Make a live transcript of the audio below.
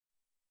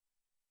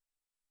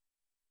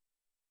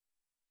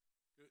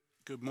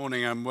Good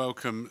morning and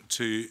welcome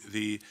to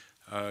the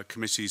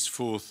committee's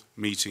fourth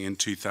meeting in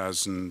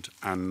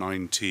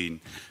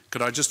 2019.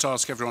 Could I just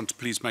ask everyone to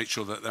please make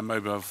sure that their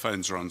mobile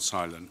phones are on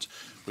silent?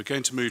 We're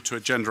going to move to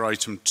agenda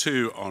item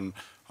 2 on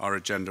our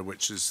agenda,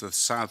 which is the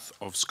South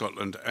of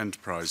Scotland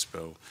Enterprise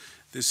Bill.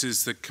 This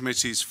is the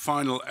committee's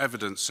final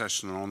evidence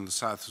session on the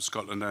South of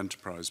Scotland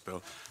Enterprise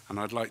Bill, and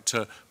I'd like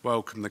to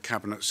welcome the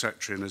Cabinet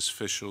Secretary and his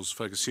officials,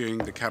 Fergus Ewing,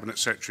 the Cabinet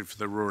Secretary for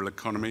the Rural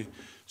Economy,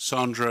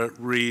 Sandra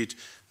Reid,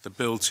 the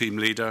Bill Team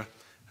Leader,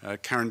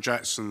 Karen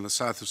Jackson, the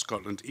South of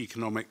Scotland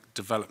Economic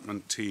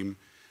Development Team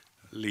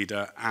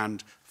Leader,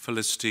 and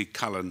Felicity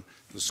Cullen,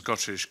 the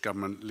Scottish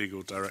Government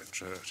Legal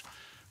Directorate.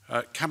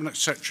 Cabinet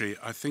Secretary,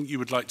 I think you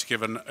would like to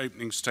give an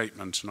opening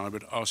statement, and I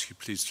would ask you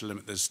please to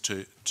limit this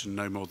to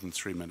no more than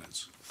 3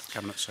 minutes.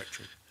 Cabinet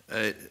Secretary.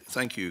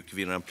 Thank you,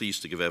 Convener. I'm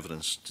pleased to give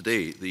evidence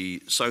today.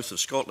 The South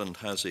of Scotland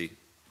has a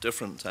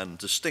different and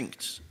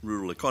distinct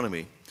rural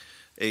economy.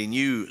 A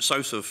new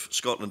South of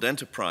Scotland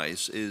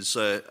enterprise is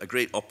a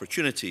great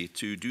opportunity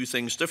to do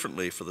things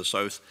differently for the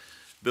South,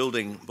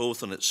 building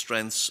both on its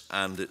strengths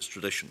and its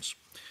traditions.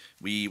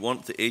 We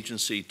want the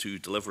agency to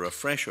deliver a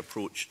fresh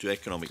approach to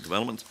economic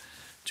development,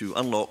 to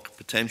unlock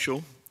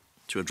potential,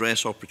 to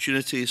address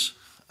opportunities,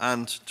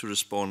 and to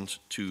respond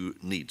to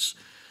needs,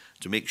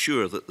 to make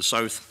sure that the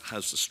South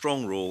has the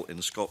strong role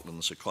in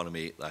Scotland's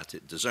economy that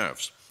it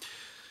deserves.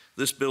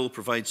 This bill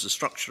provides the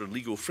structure and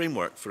legal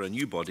framework for a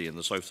new body in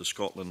the South of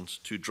Scotland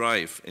to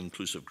drive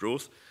inclusive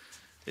growth.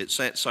 It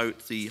sets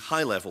out the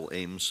high-level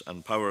aims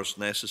and powers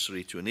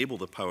necessary to enable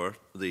the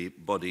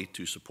body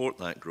to support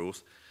that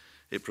growth.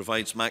 It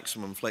provides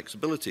maximum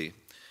flexibility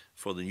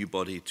for the new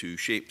body to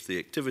shape the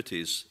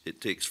activities it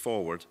takes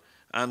forward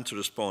and to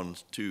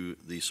respond to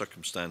the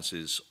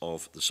circumstances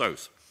of the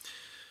South.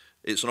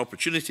 It's an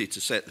opportunity to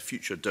set the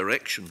future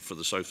direction for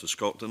the South of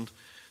Scotland,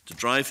 to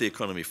drive the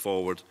economy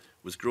forward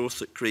with growth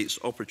that creates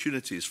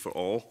opportunities for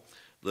all,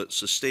 that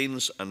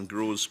sustains and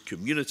grows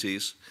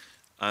communities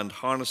and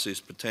harnesses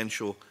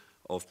potential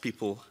of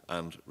people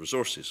and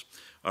resources.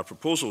 Our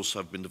proposals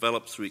have been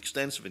developed through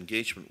extensive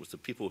engagement with the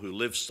people who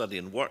live, study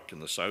and work in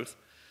the South.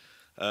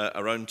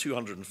 Around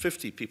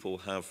 250 people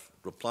have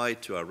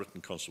replied to our written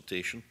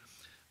consultation,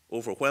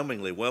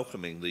 overwhelmingly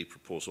welcoming the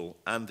proposal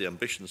and the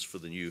ambitions for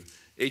the new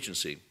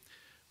agency.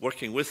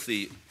 Working with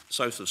the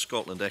South of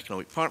Scotland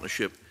Economic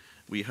Partnership,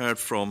 we heard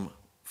from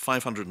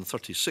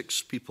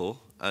 536 people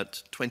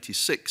at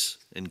 26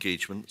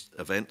 engagement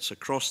events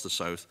across the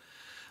South,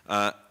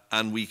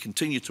 and we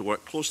continue to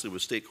work closely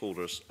with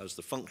stakeholders as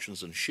the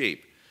functions and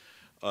shape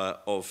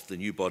of the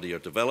new body are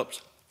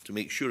developed to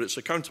make sure it's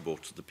accountable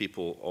to the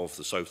people of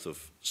the South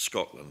of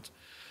Scotland.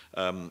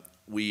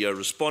 We are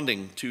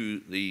responding to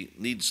the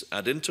needs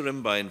ad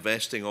interim by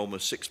investing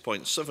almost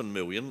 £6.7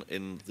 million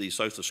in the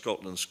South of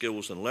Scotland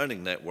Skills and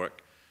Learning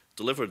Network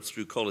delivered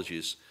through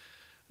colleges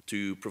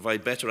to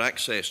provide better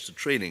access to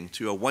training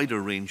to a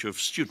wider range of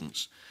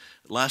students.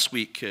 Last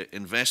week,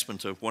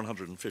 investment of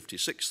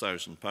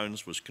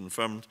 £156,000 was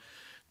confirmed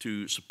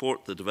to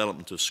support the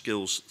development of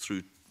skills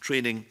through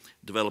training,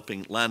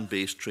 developing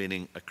land-based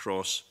training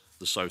across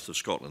the South of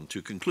Scotland.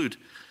 To conclude,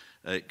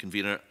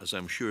 Convener, as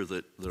I'm sure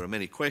that there are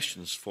many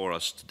questions for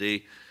us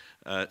today,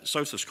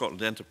 South of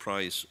Scotland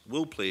Enterprise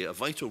will play a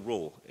vital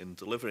role in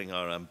delivering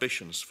our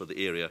ambitions for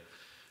the area,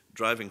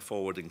 driving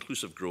forward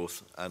inclusive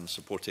growth and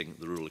supporting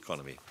the rural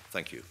economy.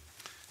 Thank you.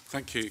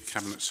 Thank you,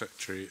 Cabinet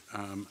Secretary.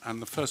 And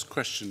the first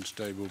question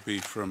today will be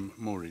from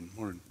Maureen.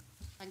 Maureen.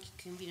 Thank you,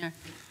 Convener.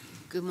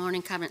 Good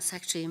morning, Cabinet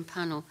Secretary and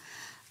panel.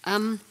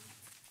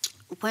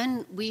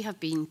 When we have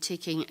been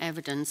taking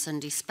evidence,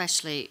 and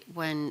especially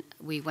when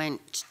we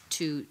went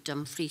to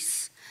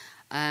Dumfries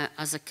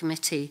as a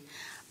committee,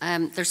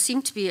 there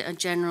seemed to be a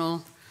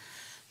general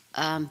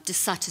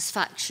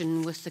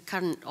dissatisfaction with the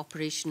current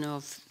operation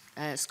of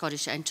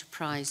Scottish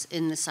Enterprise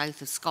in the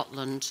South of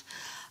Scotland.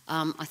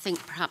 I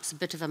think perhaps a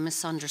bit of a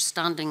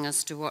misunderstanding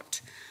as to what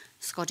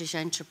Scottish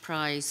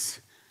Enterprise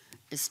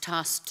is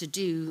tasked to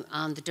do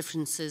and the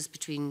differences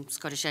between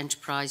Scottish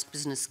Enterprise,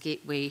 Business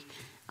Gateway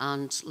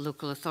and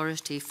local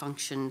authority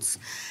functions.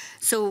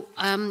 So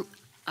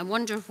I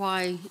wonder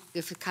why,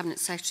 if the Cabinet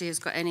Secretary has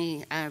got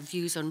any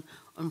views on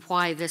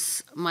why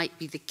this might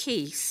be the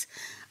case,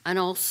 and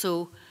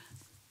also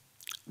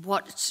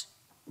what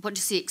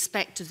does he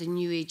expect of the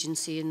new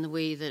agency in the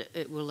way that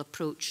it will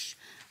approach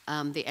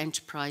the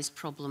enterprise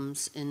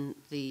problems in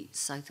the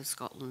South of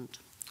Scotland?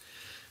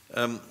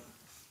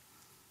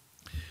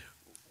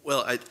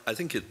 Well, I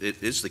think it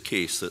is the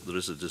case that there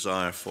is a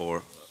desire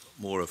for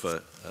more of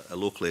a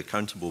locally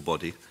accountable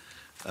body.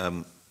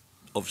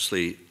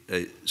 Obviously,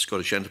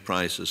 Scottish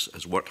Enterprise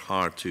has worked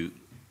hard to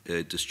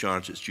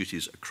discharge its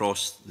duties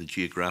across the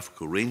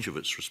geographical range of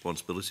its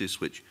responsibilities,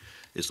 which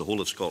is the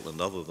whole of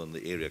Scotland other than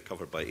the area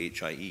covered by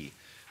HIE.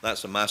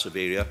 That's a massive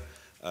area.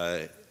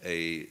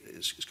 A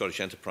Scottish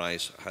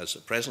Enterprise has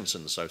a presence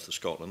in the South of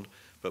Scotland,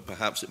 but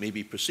perhaps it may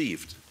be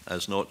perceived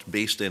as not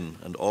based in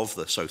and of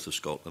the South of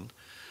Scotland.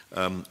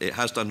 It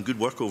has done good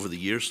work over the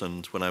years,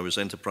 and when I was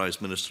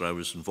Enterprise Minister I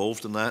was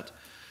involved in that.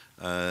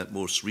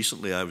 Most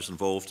recently, I was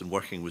involved in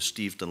working with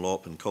Steve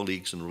Dunlop and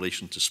colleagues in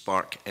relation to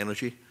Spark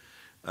Energy.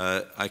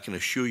 I can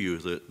assure you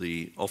that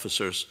the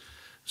officers,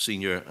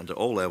 senior and at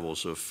all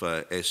levels of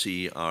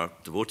SE, are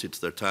devoted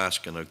to their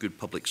task and are good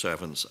public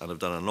servants and have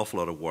done an awful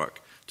lot of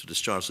work to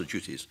discharge their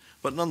duties.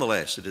 But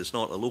nonetheless, it is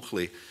not a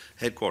locally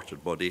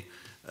headquartered body.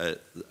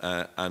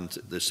 And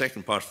the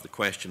second part of the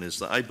question is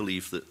that I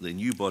believe that the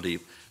new body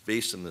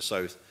based in the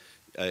south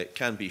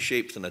can be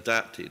shaped and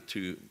adapted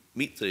to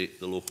meet the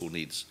local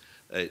needs,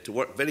 to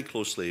work very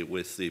closely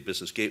with the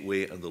Business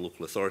Gateway and the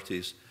local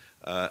authorities,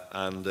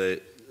 and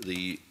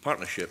the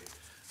partnership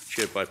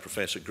chaired by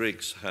Professor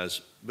Griggs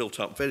has built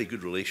up very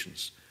good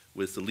relations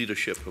with the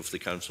leadership of the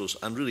councils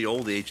and really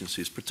all the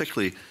agencies,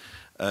 particularly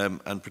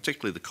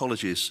the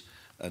colleges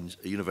and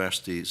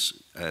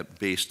universities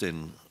based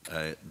in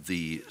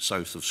the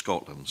south of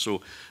Scotland.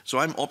 So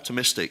I'm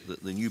optimistic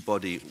that the new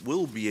body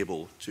will be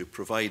able to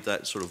provide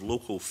that sort of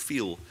local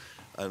feel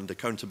and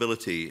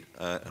accountability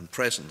and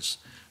presence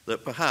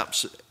that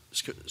perhaps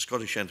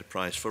Scottish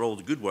Enterprise, for all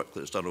the good work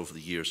that it's done over the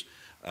years,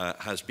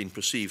 has been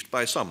perceived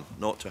by some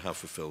not to have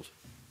fulfilled.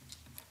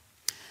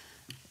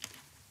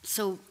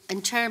 So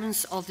in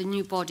terms of the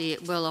new body,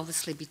 it will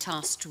obviously be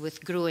tasked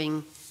with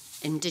growing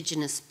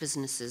Indigenous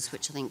businesses,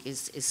 which I think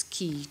is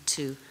key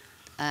to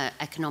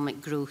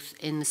economic growth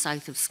in the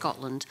south of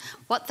Scotland.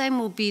 What then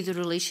will be the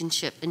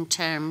relationship in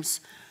terms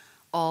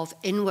of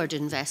inward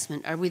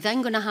investment? Are we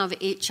then going to have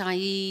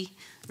HIE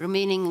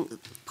remaining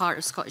part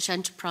of Scottish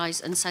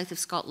Enterprise and south of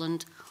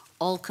Scotland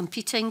all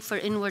competing for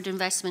inward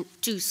investment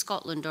to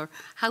Scotland, or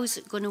how is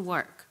it going to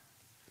work?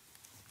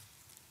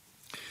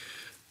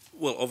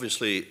 Well,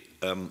 obviously,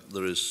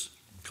 there is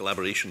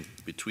collaboration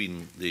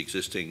between the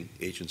existing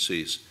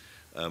agencies.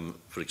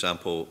 For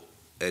example,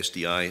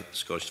 SDI,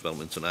 Scottish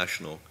Development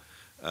International,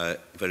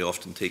 very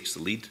often takes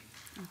the lead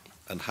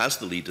and has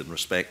the lead in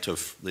respect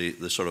of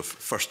the sort of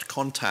first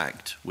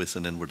contact with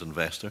an inward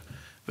investor,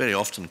 very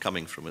often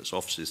coming from its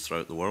offices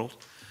throughout the world.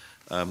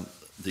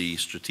 The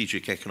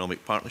Strategic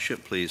Economic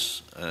Partnership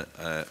plays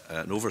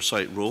an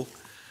oversight role,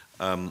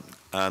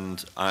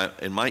 and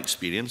in my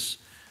experience,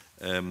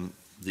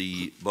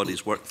 the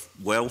bodies work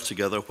well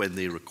together when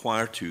they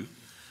require to.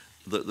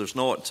 That there's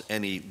not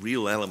any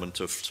real element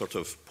of sort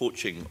of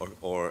poaching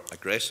or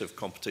aggressive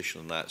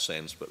competition in that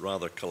sense, but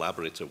rather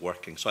collaborative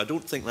working. So I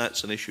don't think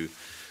that's an issue.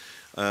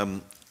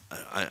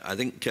 I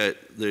think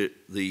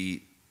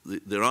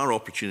there are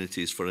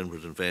opportunities for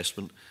inward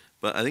investment,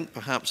 but I think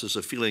perhaps there's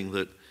a feeling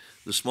that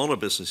the smaller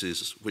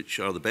businesses, which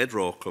are the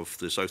bedrock of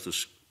the south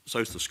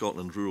of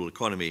Scotland rural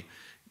economy,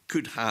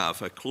 could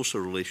have a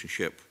closer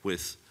relationship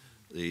with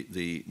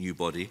the new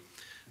body,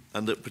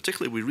 and that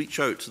particularly we reach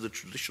out to the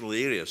traditional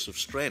areas of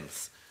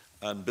strength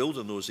and build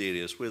in those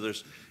areas where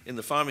there's, in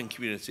the farming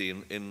community,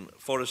 in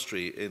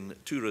forestry, in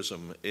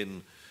tourism,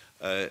 in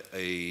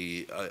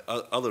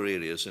other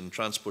areas, in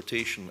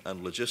transportation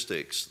and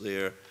logistics,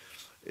 there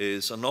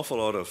is an awful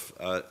lot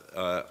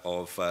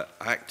of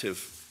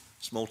active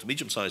small to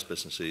medium-sized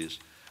businesses,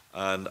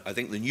 and I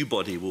think the new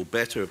body will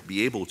better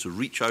be able to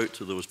reach out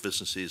to those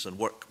businesses and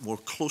work more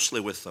closely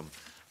with them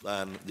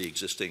than the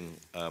existing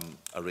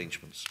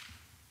arrangements.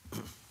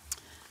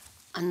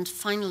 And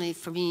finally,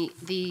 for me,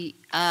 the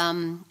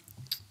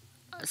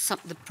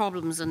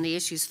problems and the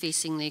issues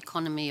facing the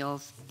economy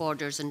of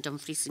Borders and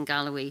Dumfries and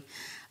Galloway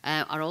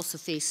are also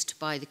faced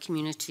by the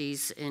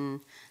communities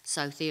in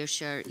South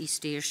Ayrshire,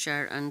 East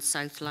Ayrshire and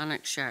South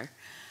Lanarkshire.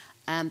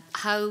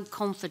 How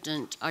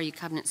confident are you,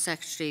 Cabinet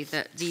Secretary,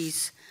 that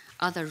these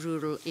other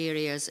rural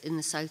areas in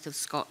the south of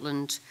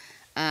Scotland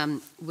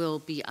will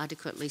be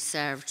adequately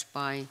served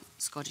by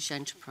Scottish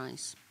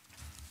Enterprise?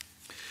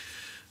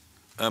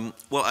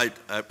 Well,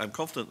 I'm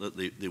confident that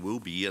they will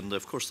be, and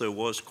of course there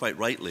was quite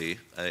rightly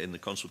in the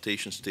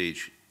consultation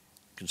stage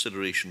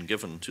consideration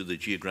given to the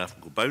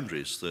geographical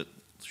boundaries that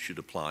should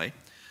apply,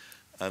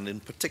 and in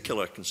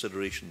particular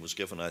consideration was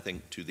given, I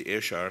think, to the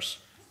Ayrshires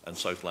and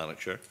South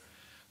Lanarkshire.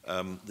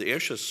 The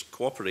Ayrshires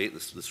cooperate,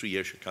 the three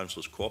Ayrshire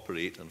councils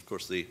cooperate, and of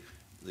course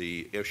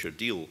the Ayrshire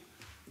deal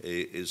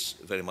is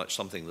very much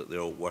something that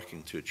they're all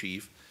working to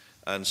achieve,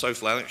 and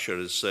South Lanarkshire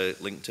is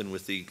linked in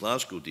with the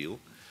Glasgow deal.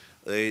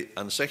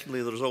 And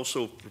secondly, there's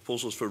also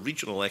proposals for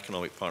regional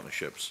economic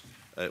partnerships,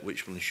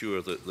 which will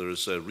ensure that there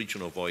is a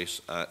regional voice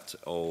at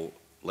all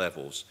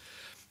levels.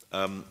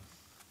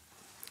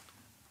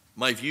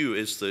 My view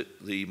is that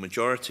the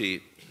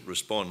majority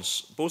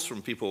response, both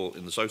from people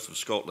in the south of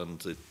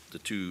Scotland, the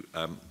two,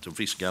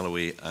 Dumfries,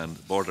 Galloway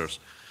and Borders,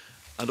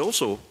 and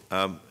also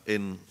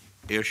in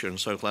Ayrshire and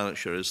South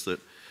Lanarkshire, is that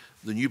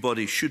the new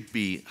body should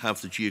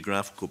have the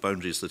geographical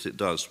boundaries that it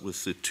does,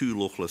 with the two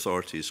local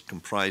authorities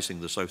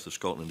comprising the south of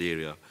Scotland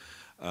area.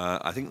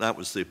 I think that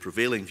was the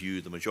prevailing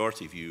view, the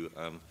majority view,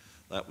 and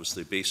that was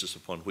the basis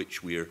upon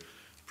which we're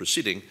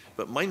proceeding.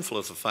 But mindful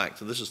of the fact,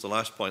 and this is the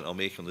last point I'll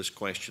make on this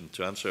question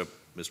to answer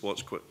Ms.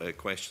 Watt's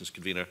questions,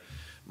 Convener,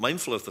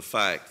 mindful of the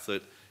fact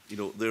that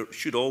there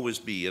should always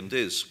be and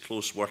is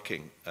close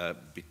working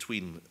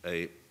between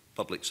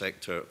public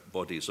sector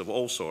bodies of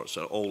all sorts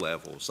at all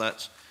levels.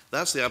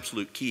 That's the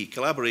absolute key.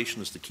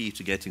 Collaboration is the key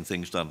to getting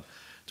things done,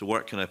 to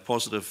work in a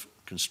positive,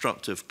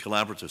 constructive,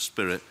 collaborative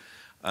spirit.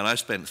 And I've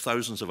spent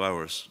thousands of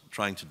hours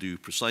trying to do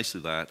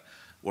precisely that,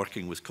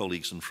 working with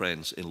colleagues and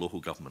friends in local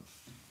government.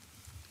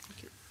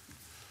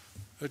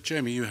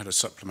 Jamie, you had a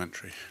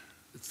supplementary.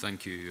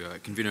 Thank you,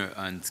 Convener,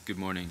 and good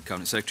morning,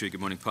 Cabinet Secretary. Good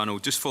morning, panel.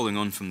 Just following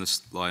on from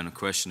this line of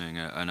questioning,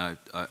 and I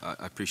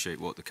appreciate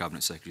what the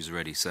Cabinet Secretary has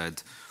already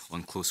said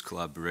on close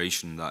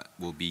collaboration. That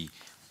will be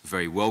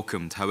very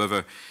welcomed.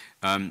 However,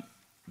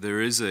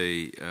 there is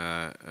a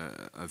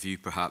view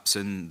perhaps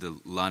in the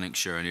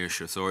Lanarkshire and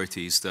Ayrshire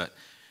authorities that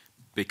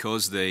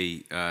because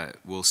they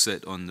will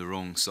sit on the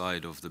wrong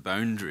side of the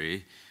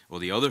boundary, or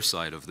the other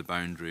side of the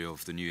boundary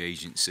of the new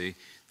agency,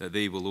 that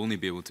they will only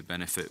be able to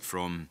benefit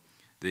from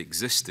the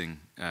existing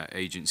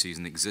agencies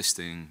and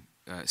existing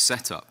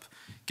setup,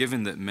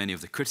 given that many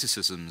of the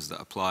criticisms that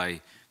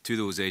apply to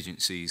those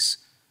agencies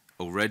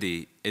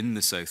already in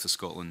the south of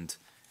Scotland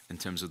in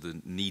terms of the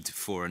need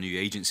for a new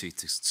agency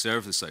to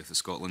serve the south of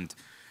Scotland,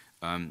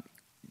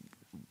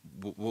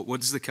 what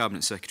does the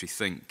Cabinet Secretary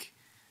think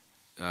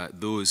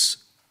those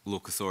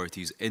local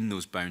authorities in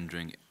those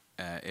boundary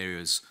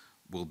areas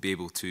will be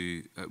able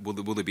to, will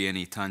there be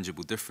any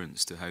tangible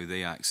difference to how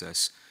they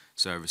access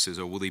services,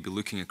 or will they be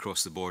looking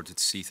across the border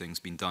to see things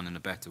being done in a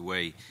better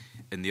way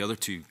in the other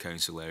two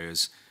council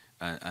areas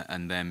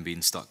and then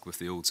being stuck with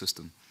the old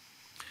system?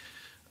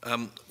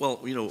 Well,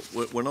 you know,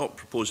 we're not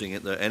proposing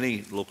it that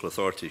any local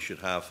authority should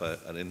have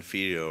an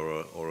inferior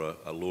or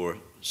a lower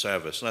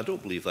service, and I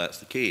don't believe that's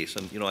the case.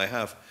 And, you know, I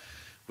have,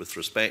 with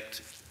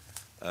respect,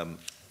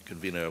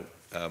 Convener,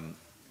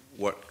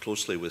 worked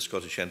closely with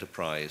Scottish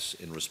Enterprise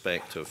in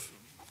respect of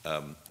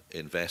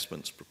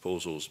investments,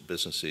 proposals,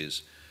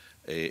 businesses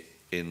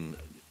in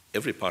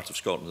every part of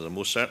Scotland, and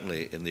most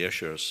certainly in the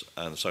Ayrshires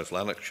and South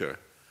Lanarkshire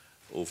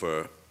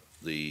over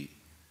the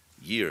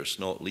years,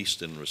 not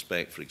least in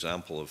respect, for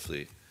example, of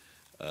the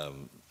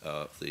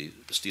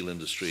steel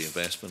industry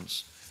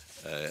investments,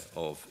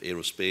 of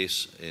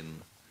aerospace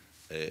in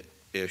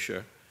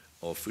Ayrshire,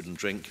 of food and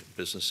drink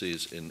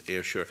businesses in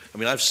Ayrshire. I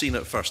mean, I've seen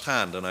it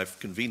firsthand, and I've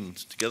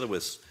convened, together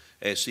with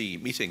SE,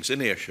 meetings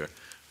in Ayrshire,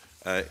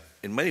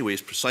 in many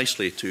ways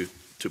precisely to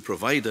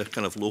provide a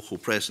kind of local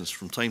presence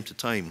from time to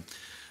time.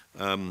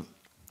 I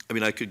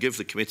mean, I could give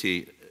the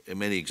committee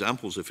many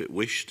examples if it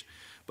wished,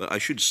 but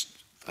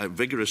I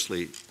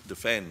vigorously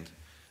defend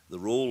the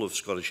role of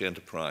Scottish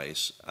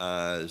Enterprise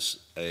as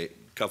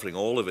covering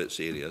all of its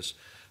areas,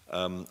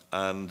 and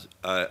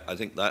I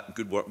think that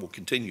good work will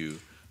continue.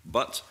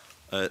 But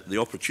the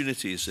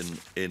opportunities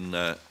in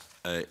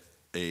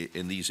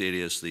these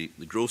areas,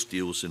 the growth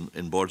deals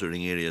in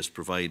bordering areas,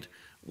 provide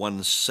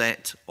one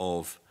set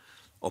of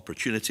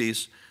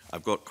opportunities.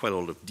 I've got quite a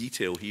lot of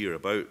detail here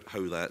about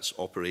how that's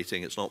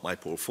operating. It's not my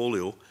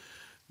portfolio,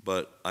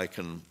 but I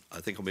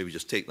think I'll maybe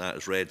just take that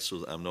as read so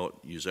that I'm not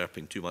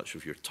usurping too much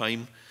of your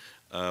time.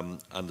 And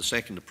the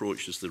second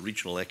approach is the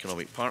regional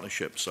economic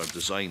partnerships are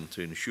designed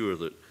to ensure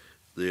that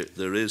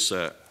there is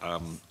a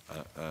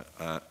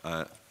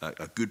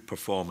good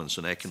performance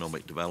in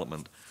economic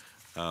development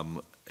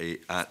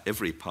at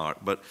every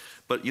part.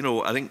 But you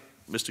know, I think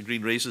Mr.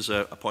 Green raises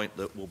a point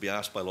that will be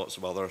asked by lots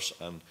of others,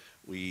 and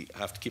we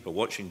have to keep a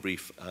watching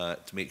brief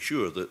to make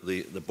sure that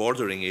the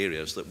bordering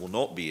areas that will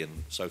not be in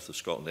South of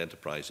Scotland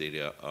Enterprise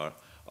area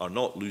are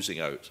not losing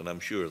out. And I'm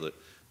sure that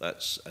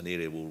that's an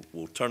area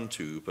we'll turn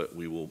to, but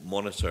we will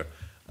monitor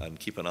and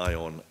keep an eye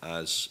on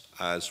as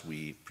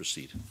we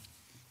proceed.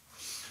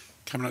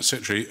 Cabinet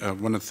Secretary,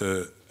 one of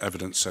the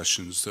evidence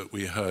sessions that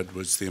we heard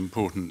was the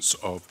importance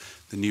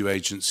of the new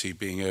agency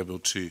being able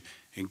to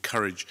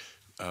encourage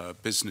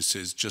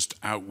businesses just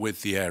out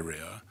with the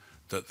area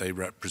that they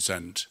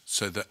represent,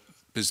 so that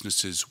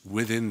businesses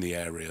within the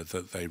area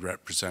that they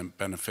represent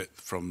benefit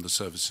from the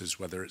services,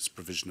 whether it's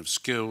provision of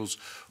skills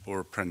or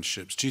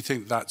apprenticeships. Do you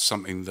think that's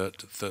something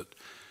that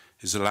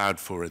is allowed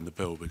for in the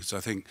bill? Because I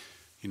think,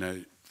 you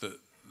know,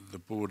 the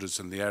borders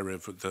and the area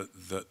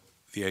that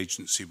the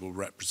agency will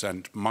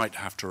represent might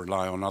have to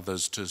rely on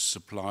others to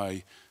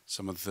supply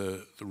some of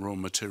the raw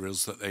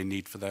materials that they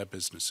need for their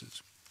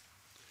businesses.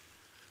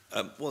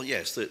 Well,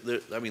 yes.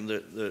 I mean,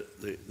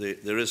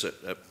 there is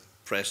at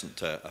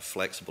present a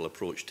flexible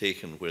approach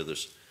taken where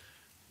there's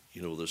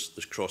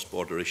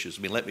cross-border issues.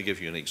 I mean, let me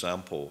give you an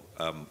example,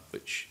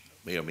 which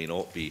may or may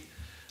not be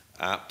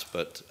apt,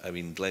 but I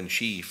mean,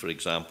 Glenshee, for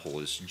example,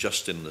 is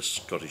just in the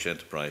Scottish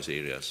Enterprise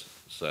areas.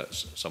 So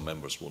some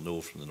members will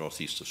know from the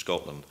northeast of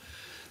Scotland.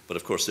 But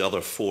of course, the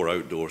other 4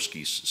 outdoor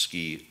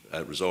ski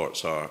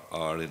resorts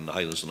are in the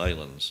Highlands and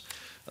Islands,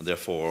 and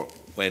therefore,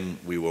 when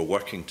we were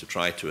working to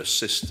try to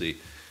assist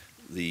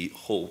the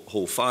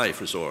whole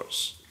 5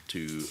 resorts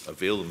to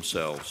avail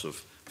themselves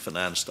of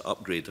finance to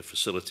upgrade the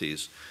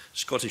facilities,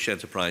 Scottish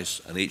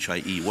Enterprise and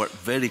HIE worked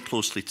very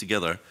closely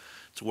together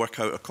to work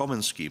out a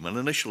common scheme. And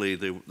initially,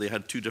 they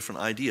had 2 different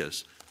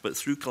ideas, but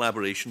through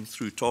collaboration,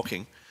 through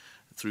talking,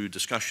 through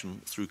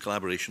discussion, through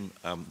collaboration,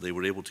 they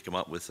were able to come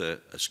up with a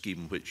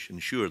scheme which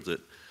ensured that,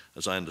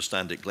 as I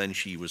understand it,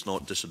 Glenshee was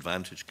not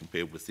disadvantaged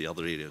compared with the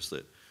other areas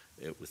that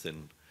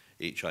within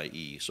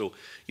HIE. So,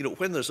 you know,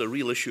 when there's a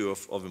real issue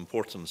of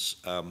importance,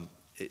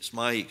 it's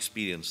my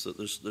experience that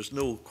there's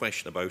no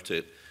question about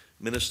it.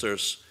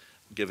 Ministers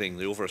giving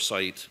the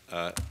oversight,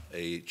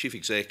 chief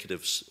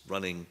executives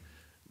running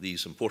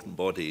these important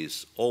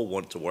bodies all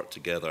want to work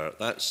together.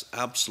 That's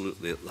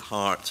absolutely at the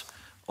heart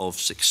of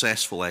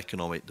successful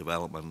economic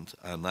development,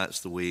 and that's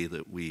the way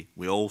that we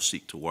all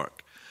seek to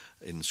work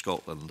in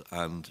Scotland,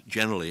 and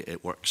generally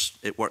it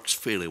works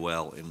fairly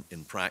well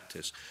in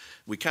practice.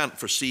 We can't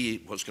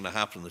foresee what's going to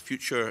happen in the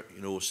future.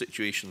 You know,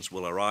 situations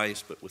will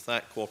arise, but with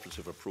that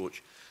cooperative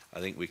approach, I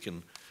think we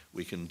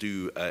can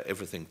do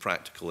everything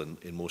practical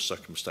in most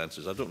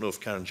circumstances. I don't know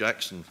if Karen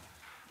Jackson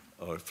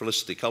or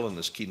Felicity Cullen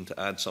is keen to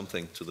add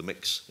something to the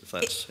mix, if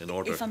that's in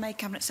order. If I may,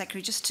 Cabinet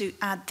Secretary, just to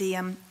add, the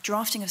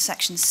drafting of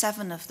Section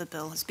 7 of the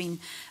bill has been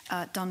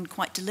done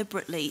quite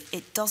deliberately.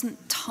 It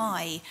doesn't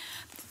tie...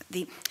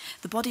 The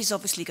body is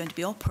obviously going to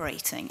be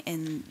operating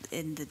in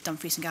the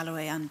Dumfries and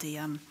Galloway and the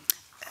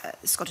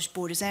Scottish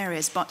Borders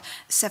areas, but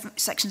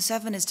Section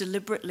 7 is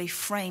deliberately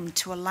framed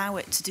to allow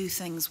it to do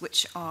things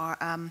which are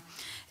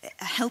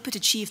help it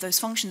achieve those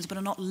functions, but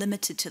are not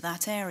limited to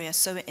that area.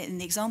 So in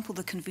the example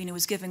the convener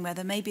was giving, where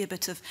there may be a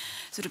bit of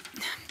sort of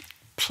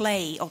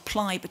play or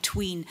ply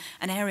between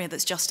an area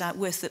that's just out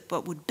with it,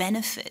 but would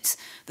benefit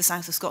the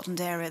South of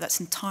Scotland area, that's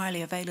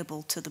entirely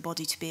available to the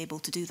body to be able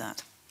to do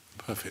that.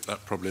 Perfect.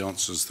 That probably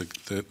answers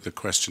the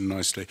question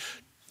nicely.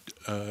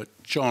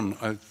 John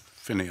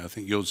Finney, I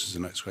think yours is the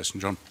next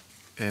question. John.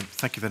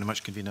 Thank you very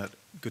much, Convener.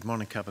 Good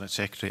morning, Cabinet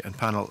Secretary and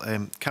panel.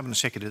 Cabinet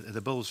Secretary,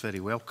 the bill is very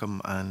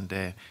welcome,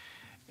 and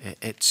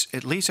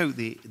it lays out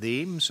the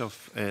aims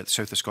of the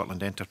South of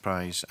Scotland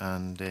enterprise,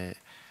 and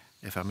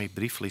if I may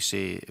briefly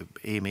say,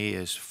 aim A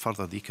is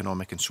further the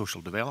economic and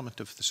social development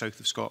of the South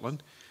of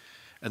Scotland,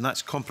 and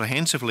that's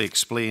comprehensively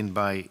explained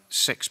by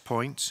 6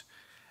 points.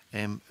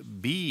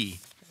 B,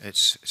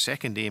 its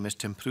second aim is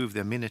to improve the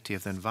amenity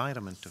of the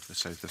environment of the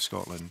South of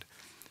Scotland,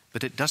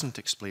 but it doesn't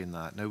explain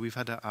that. Now, we've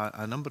had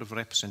a number of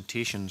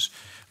representations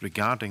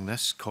regarding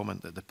this,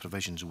 comment that the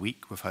provision's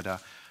weak. We've had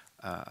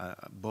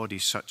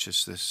bodies such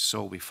as the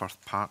Solway Firth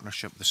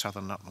Partnership, the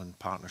Southern Upland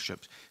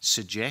Partnership,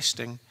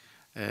 suggesting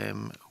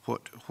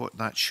what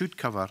that should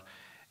cover.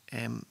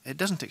 It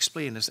doesn't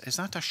explain. Is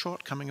that a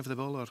shortcoming of the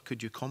bill, or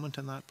could you comment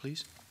on that,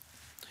 please?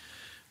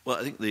 Well,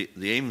 I think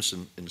the aims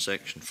in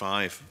Section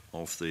 5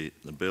 of the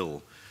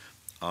bill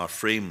are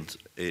framed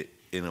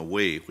in a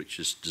way which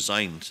is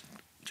designed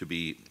to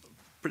be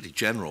pretty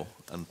general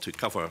and to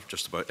cover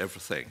just about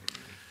everything.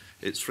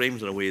 It's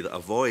framed in a way that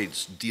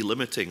avoids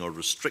delimiting or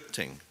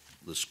restricting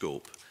the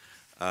scope,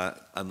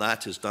 and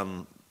that is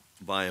done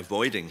by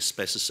avoiding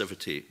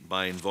specificity,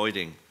 by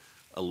avoiding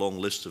a long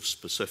list of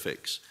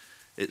specifics.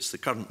 It's the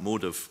current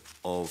mode of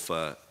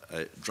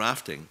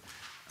drafting,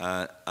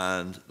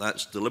 and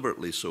that's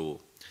deliberately so.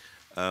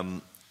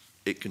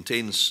 It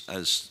contains,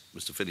 as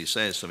Mr. Finney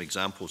says, some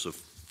examples of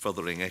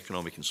furthering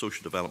economic and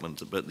social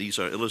development, but these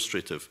are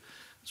illustrative,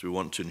 so we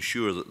want to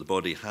ensure that the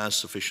body has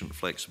sufficient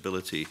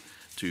flexibility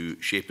to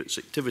shape its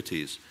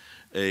activities.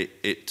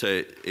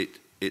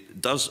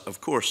 It does,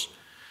 of course,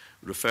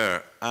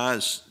 refer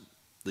as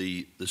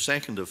the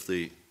second of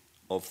the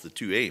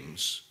two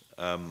aims,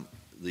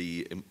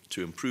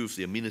 to improve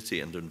the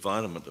amenity and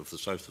environment of the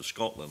South of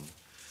Scotland.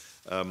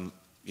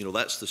 You know,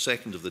 that's the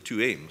second of the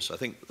two aims. I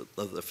think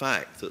the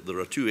fact that there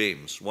are two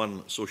aims,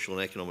 one social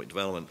and economic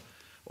development,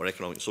 or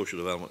economic and social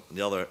development, and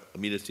the other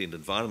amenity and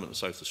environment in the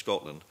South of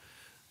Scotland,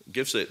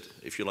 gives it,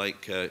 if you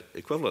like,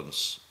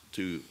 equivalence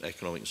to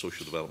economic and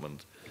social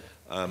development.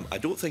 I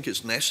don't think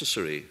it's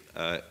necessary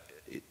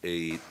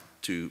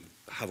to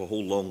have a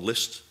whole long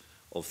list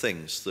of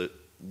things that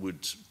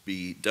would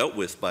be dealt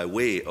with by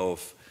way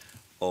of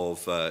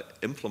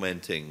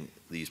implementing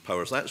these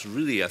powers. That's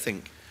really, I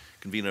think,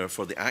 Convener,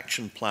 for the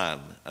action plan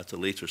at a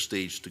later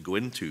stage to go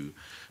into.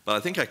 But I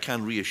think I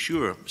can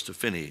reassure Mr.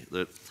 Finney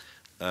that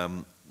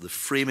the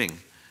framing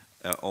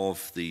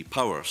of the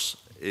powers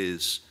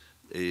is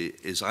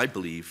I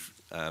believe,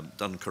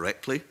 done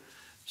correctly,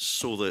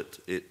 so that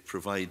it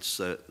provides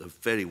the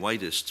very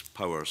widest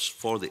powers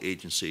for the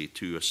agency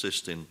to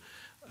assist in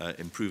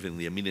improving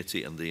the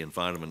amenity and the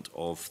environment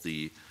of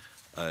the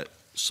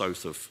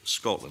South of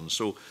Scotland.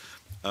 So,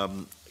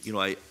 you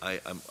know, I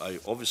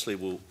obviously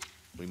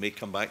we may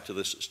come back to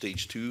this at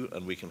stage 2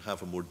 and we can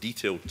have a more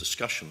detailed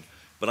discussion,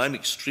 but I'm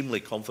extremely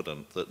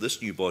confident that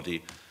this new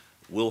body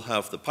will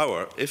have the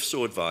power, if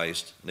so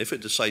advised, and if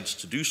it decides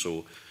to do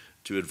so,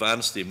 to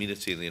advance the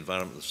amenity and the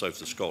environment of the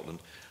South of Scotland,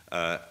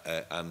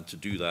 and to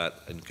do that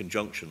in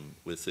conjunction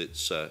with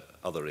its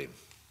other aim.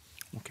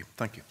 Okay,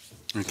 thank you.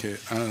 Okay,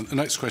 the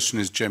next question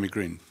is Jamie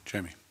Green.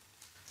 Jamie.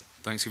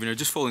 Thanks, Convener.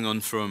 Just following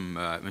on from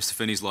Mr.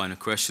 Finney's line of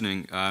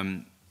questioning,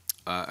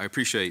 I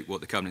appreciate what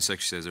the Cabinet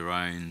Secretary says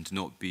around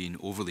not being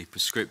overly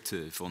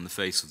prescriptive on the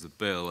face of the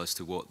bill as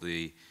to what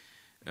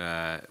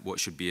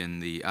should be in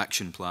the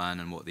action plan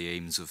and what the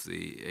aims of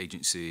the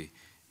agency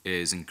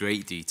is in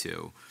great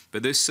detail.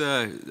 But this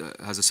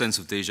has a sense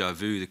of déjà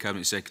vu. The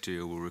Cabinet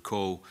Secretary will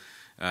recall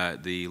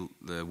the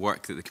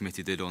work that the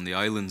committee did on the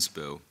Islands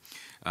Bill.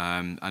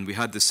 And we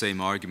had the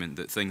same argument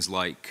that things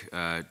like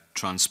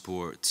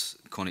transport,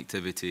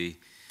 connectivity,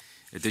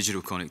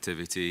 digital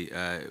connectivity,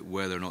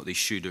 whether or not they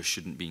should or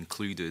shouldn't be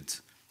included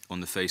on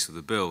the face of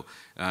the bill.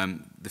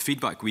 The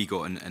feedback we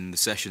got in the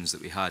sessions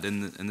that we had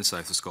in the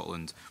south of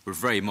Scotland were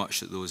very much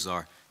that those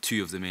are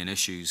two of the main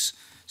issues,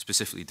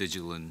 specifically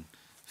digital and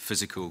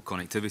physical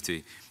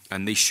connectivity,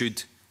 and they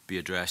should be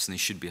addressed and they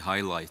should be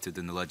highlighted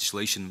in the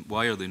legislation.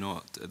 Why are they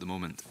not at the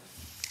moment?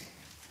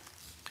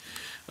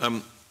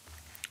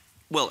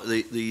 Well,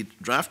 the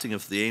drafting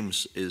of the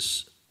aims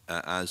is,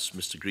 as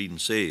Mr. Green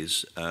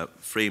says,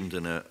 framed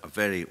in a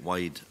very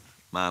wide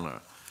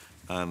manner.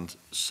 And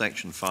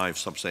Section 5,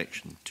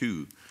 subsection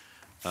 2,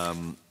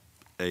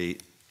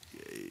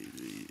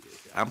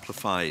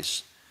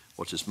 amplifies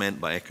what is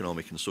meant by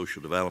economic and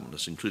social development,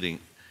 as including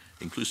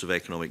inclusive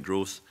economic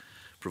growth,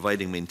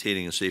 providing,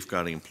 maintaining and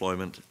safeguarding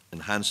employment,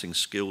 enhancing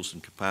skills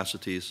and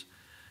capacities,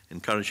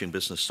 encouraging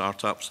business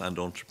startups and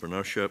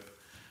entrepreneurship,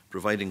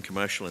 providing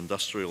commercial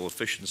industrial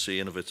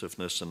efficiency,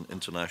 innovativeness and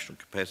international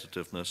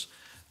competitiveness,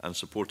 and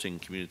supporting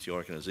community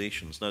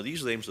organisations. Now,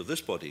 these are the aims of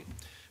this body,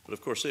 but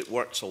of course it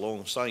works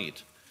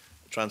alongside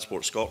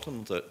Transport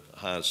Scotland, that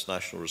has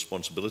national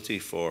responsibility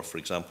for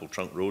example,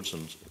 trunk roads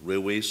and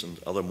railways and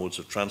other modes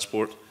of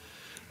transport.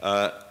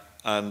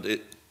 And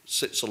it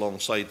sits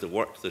alongside the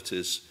work that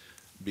is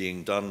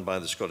being done by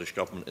the Scottish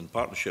Government in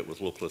partnership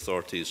with local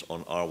authorities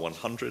on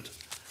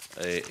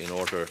R100 in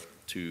order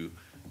to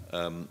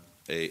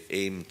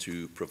aim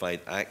to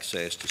provide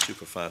access to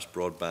superfast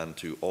broadband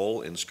to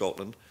all in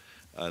Scotland,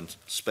 and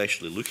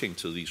especially looking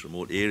to these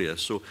remote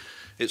areas. So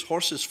it's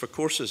horses for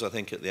courses, I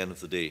think, at the end of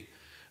the day.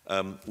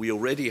 We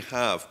already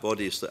have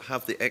bodies that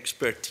have the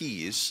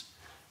expertise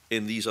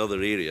in these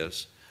other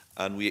areas,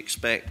 and we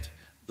expect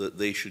that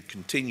they should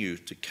continue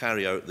to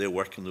carry out their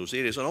work in those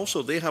areas. And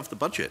also, they have the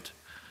budget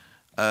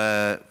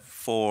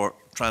for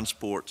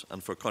transport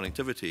and for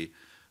connectivity.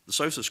 The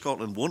south of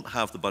Scotland won't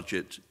have the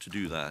budget to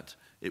do that.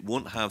 It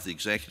won't have the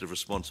executive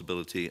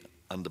responsibility,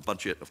 and the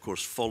budget, of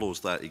course,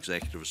 follows that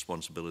executive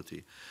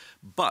responsibility.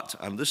 But,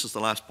 and this is the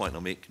last point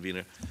I'll make,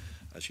 Convener,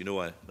 as you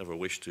know, I never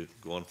wish to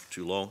go on for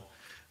too long,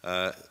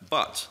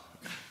 but,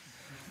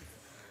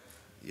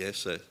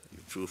 yes,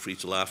 feel free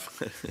to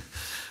laugh,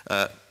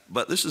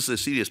 but this is a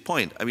serious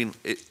point. I mean,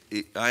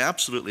 I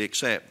absolutely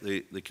accept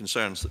the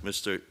concerns that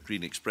Mr.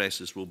 Green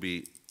expresses will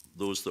be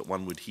those that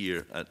one would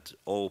hear at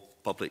all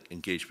public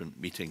engagement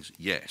meetings,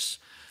 yes.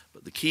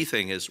 But the key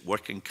thing is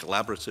working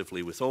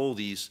collaboratively with all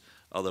these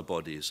other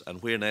bodies,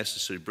 and where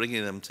necessary,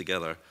 bringing them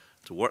together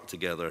to work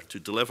together to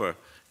deliver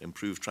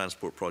improved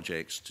transport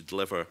projects, to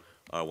deliver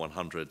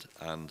R100,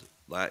 and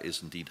that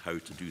is indeed how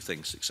to do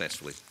things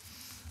successfully.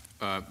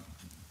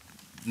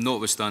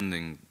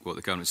 Notwithstanding what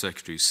the Cabinet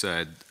Secretary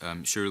said,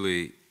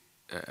 surely,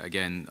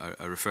 again,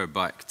 I refer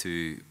back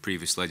to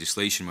previous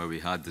legislation where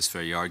we had this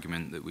very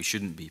argument that we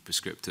shouldn't be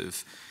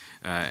prescriptive,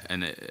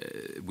 and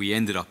we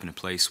ended up in a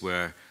place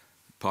where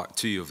Part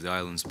 2 of the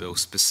Islands Bill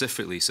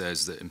specifically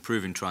says that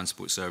improving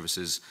transport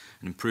services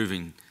and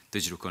improving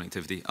digital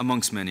connectivity,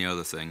 amongst many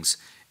other things,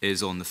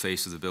 is on the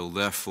face of the bill.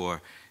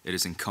 Therefore, it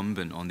is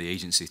incumbent on the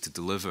agency to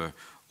deliver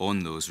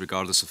on those,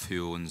 regardless of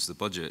who owns the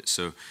budget.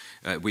 So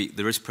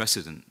there is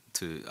precedent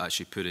to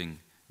actually putting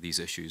these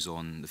issues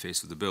on the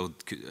face of the bill.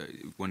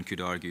 One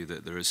could argue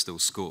that there is still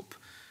scope,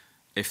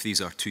 if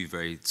these are two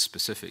very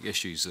specific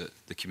issues that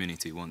the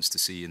community wants to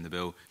see in the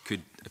bill,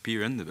 could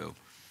appear in the bill.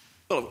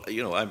 Well,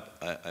 you know,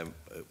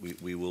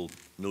 we will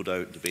no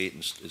doubt debate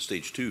in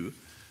stage 2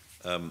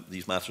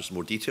 these matters in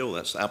more detail.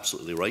 That's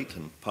absolutely right,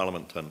 and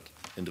Parliament and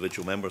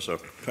individual members are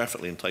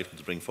perfectly entitled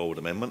to bring forward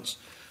amendments.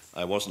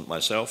 I wasn't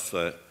myself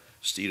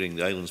steering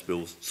the Islands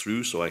Bill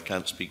through, so I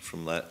can't speak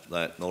from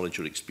that knowledge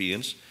or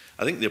experience.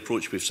 I think the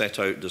approach we've set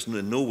out does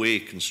in no way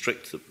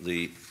constrict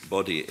the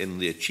body in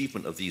the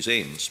achievement of these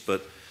aims,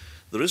 but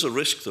there is a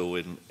risk, though,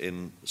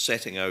 in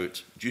setting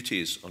out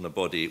duties on a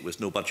body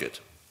with no budget.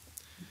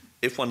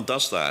 If one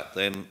does that,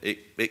 then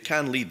it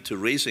can lead to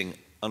raising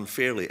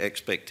unfairly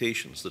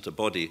expectations that a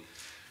body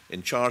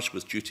in charge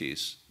with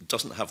duties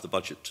doesn't have the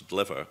budget to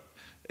deliver.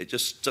 It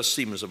just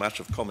seems as a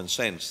matter of common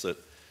sense that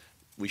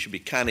we should be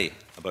canny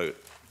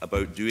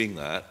about doing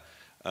that,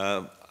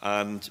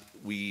 and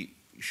we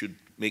should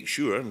make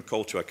sure and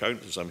call to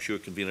account, as I'm sure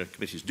convener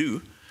committees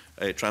do,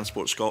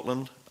 Transport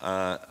Scotland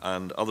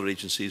and other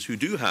agencies who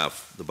do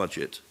have the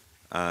budget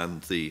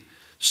and the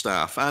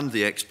staff and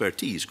the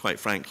expertise, quite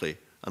frankly,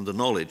 and the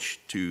knowledge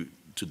to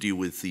deal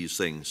with these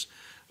things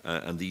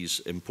and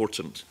these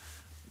important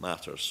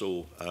matters.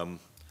 So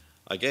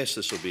I guess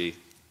this will be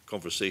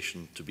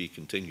conversation to be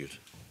continued.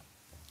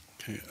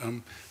 Okay,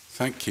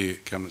 thank you,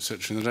 Cabinet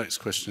Secretary. The next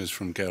question is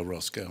from Gail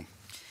Ross. Gail.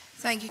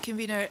 Thank you,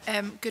 Convener.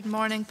 Good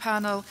morning,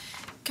 panel.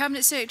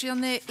 Cabinet Secretary,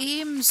 on the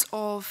aims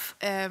of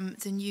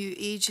the new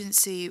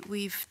agency,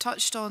 we've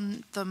touched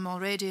on them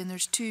already, and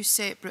there's two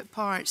separate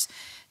parts: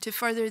 to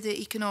further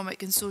the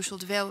economic and social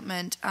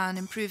development and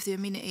improve the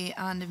amenity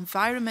and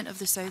environment of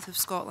the south of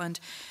Scotland.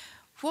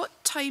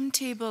 What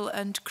timetable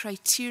and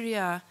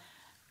criteria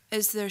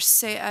is there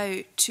set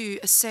out to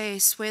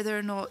assess whether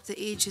or not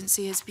the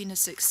agency has been a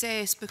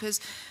success? Because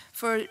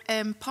for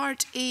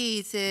Part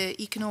A, the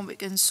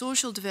economic and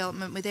social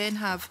development, we then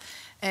have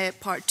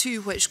Part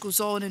 2, which goes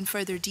on in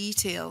further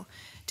detail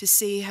to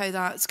say how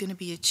that's going to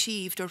be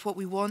achieved or what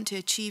we want to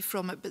achieve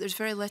from it, but there's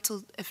very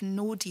little, if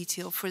no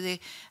detail, for the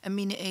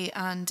amenity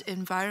and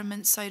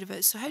environment side of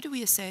it. So how do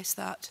we assess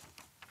that?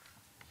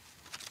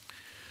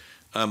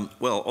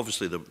 Well,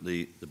 obviously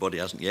the body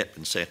hasn't yet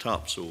been set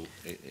up, so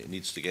it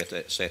needs to get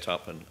it set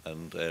up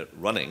and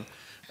running.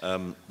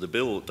 The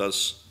bill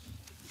does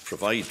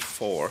provide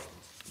for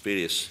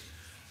various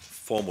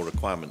formal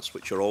requirements,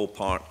 which are all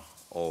part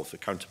of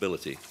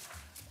accountability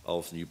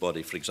of the new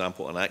body. For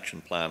example, an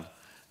action plan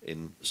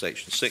in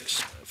Section 6,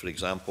 for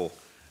example,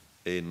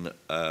 in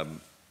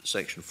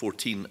Section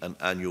 14, an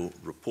annual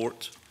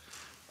report.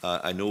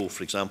 I know,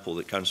 for example,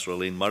 that Councillor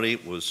Elaine Murray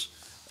was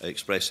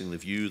expressing the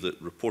view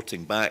that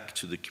reporting back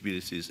to the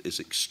communities is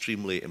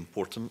extremely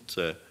important.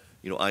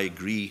 You know, I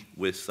agree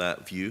with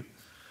that view.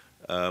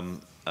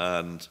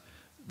 And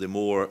the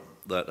more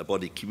that a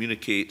body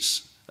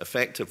communicates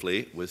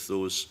effectively with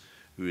those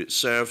who it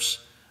serves,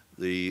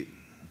 the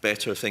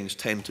better things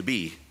tend to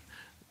be.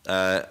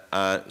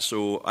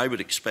 So I would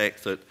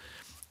expect that,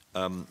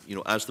 you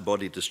know, as the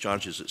body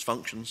discharges its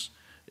functions,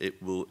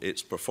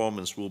 its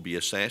performance will be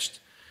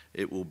assessed.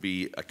 It will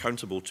be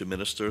accountable to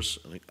ministers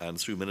and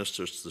through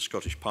ministers to the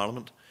Scottish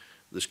Parliament.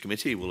 This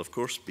committee will, of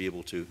course, be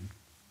able to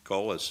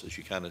call, as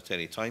you can at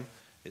any time,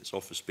 its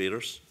office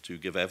bearers to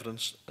give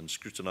evidence and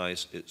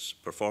scrutinise its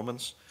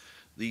performance.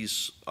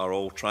 These are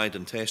all tried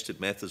and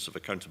tested methods of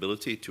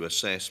accountability to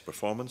assess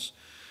performance.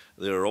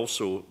 There are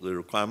also the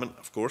requirement,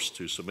 of course,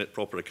 to submit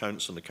proper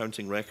accounts and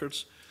accounting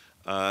records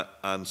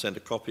and send a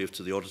copy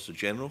to the Auditor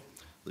General.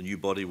 The new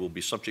body will be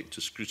subject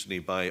to scrutiny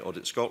by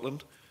Audit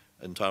Scotland,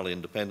 entirely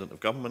independent of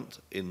government,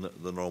 in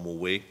the normal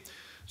way.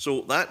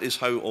 So that is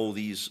how all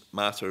these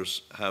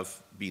matters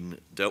have been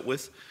dealt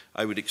with.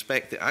 I would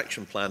expect the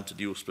action plan to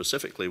deal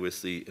specifically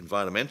with the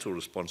environmental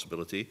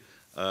responsibility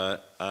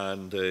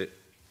and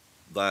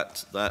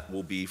that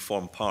will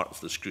form part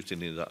of the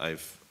scrutiny that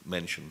I've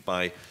mentioned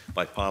by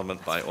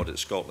Parliament, by Audit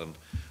Scotland.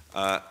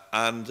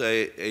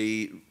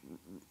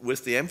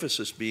 With the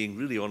emphasis being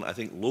really on, I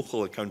think,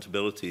 local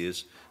accountability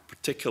is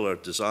particular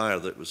desire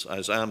that was,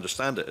 as I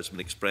understand it, has been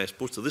expressed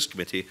both to this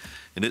committee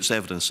in its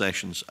evidence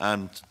sessions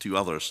and to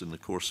others in the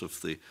course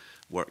of the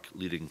work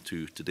leading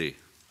to today.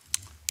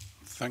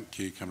 Thank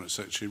you, Cabinet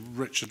Secretary.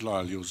 Richard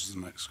Lyle, yours is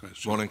the next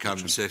question. Morning,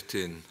 Cabinet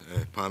Secretary and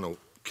panel.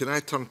 Can I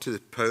turn to the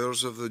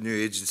powers of the new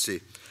agency?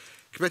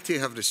 The committee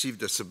have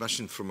received a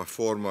submission from a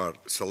former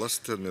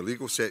solicitor in the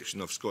legal section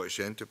of Scottish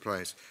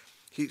Enterprise.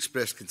 He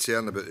expressed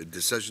concern about the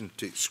decision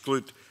to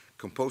exclude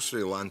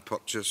compulsory land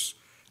purchase,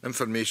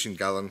 information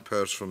gathering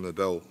powers from the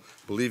bill,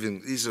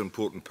 believing these are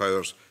important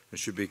powers and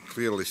should be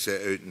clearly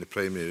set out in the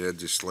primary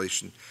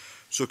legislation.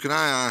 So can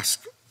I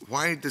ask,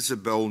 why does the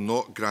bill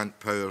not grant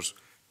powers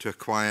to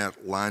acquire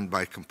land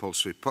by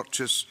compulsory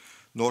purchase,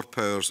 nor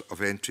powers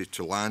of entry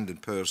to land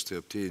and powers to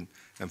obtain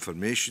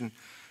information?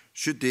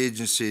 Should the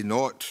agency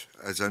not,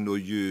 as I know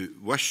you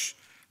wish,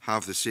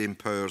 have the same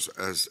powers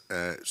as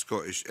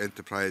Scottish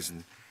Enterprise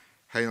and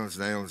Highlands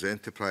and Islands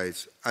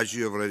Enterprise, as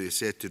you have already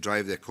said, to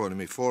drive the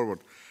economy forward?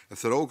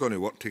 If they're all going to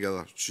work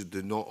together, should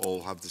they not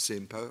all have the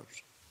same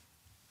powers?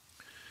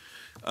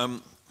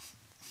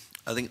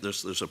 I think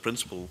there's a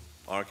principal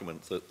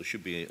argument that there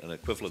should be an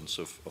equivalence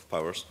of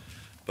powers,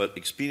 but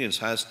experience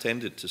has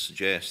tended to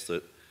suggest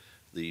that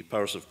the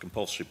powers of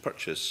compulsory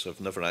purchase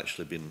have never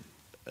actually been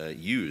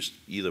used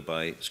either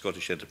by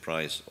Scottish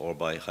Enterprise or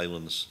by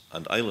Highlands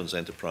and Islands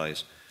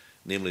Enterprise.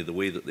 Namely, the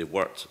way that they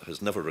worked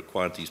has never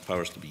required these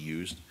powers to be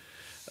used.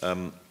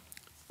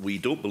 We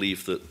don't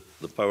believe that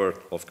the power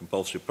of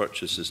compulsory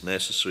purchase is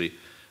necessary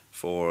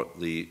for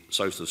the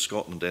South of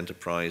Scotland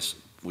enterprise.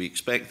 We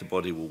expect the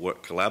body will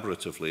work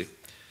collaboratively.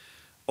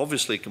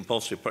 Obviously,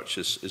 compulsory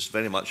purchase is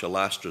very much a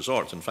last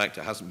resort. In fact,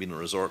 it hasn't been a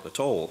resort at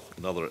all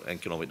in other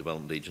economic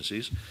development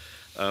agencies.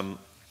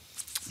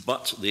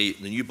 But the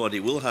new body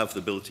will have the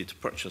ability to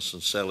purchase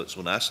and sell its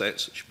own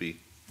assets. It should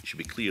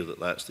be clear that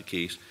that's the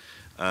case.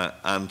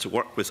 And to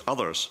work with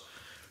others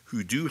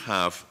who do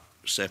have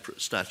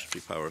separate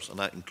statutory powers, and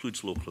that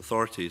includes local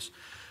authorities.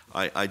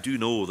 I do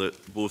know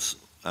that both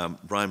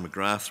Brian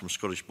McGrath from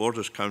Scottish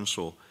Borders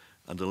Council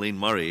and Elaine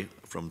Murray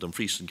from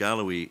Dumfries and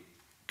Galloway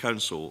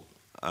Council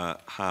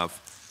have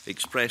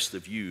expressed the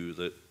view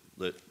that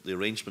the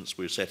arrangements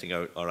we're setting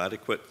out are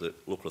adequate,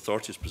 that local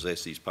authorities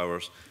possess these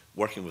powers.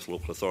 Working with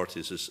local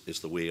authorities is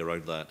the way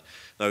around that.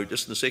 Now,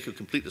 just in the sake of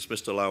completeness,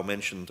 Mr. Lau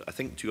mentioned, I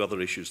think, two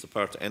other issues, the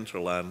power to enter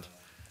land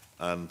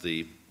and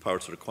the power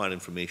to require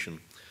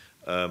information.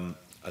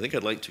 I think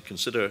I'd like to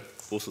consider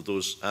both of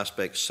those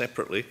aspects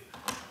separately.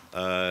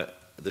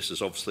 This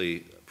is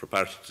obviously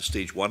preparatory to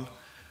stage one.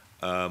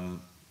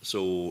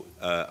 So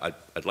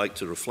I'd like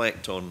to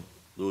reflect on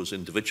those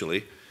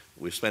individually.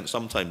 We've spent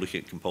some time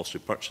looking at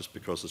compulsory purchase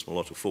because there's been a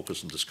lot of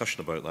focus and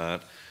discussion about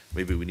that.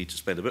 Maybe we need to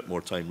spend a bit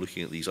more time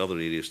looking at these other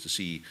areas to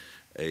see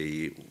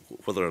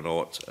whether or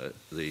not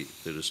there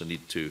is a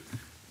need to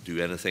do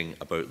anything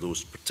about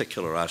those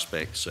particular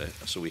aspects.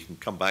 So we can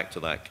come back to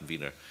that,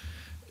 Convener,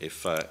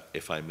 if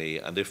I may.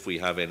 And if we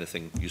have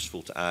anything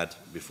useful to add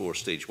before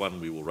stage 1,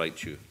 we will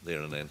write you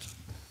there and then.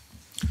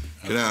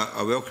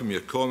 I welcome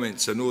your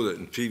comments. I know that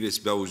in previous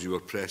bills you were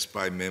pressed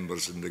by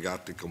members in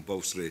regard to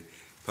compulsory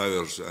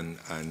powers,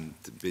 and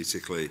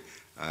basically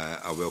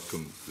I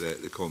welcome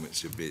the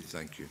comments you've made.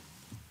 Thank you.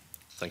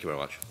 Thank you very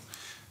much.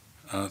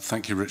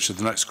 Thank you, Richard.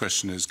 The next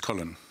question is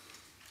Colin.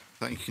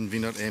 Thank you,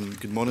 Convener.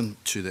 Good morning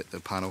to the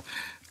panel.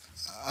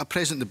 At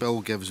present, the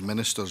bill gives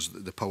ministers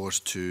the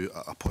powers to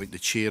appoint the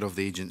chair of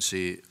the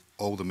agency,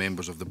 all the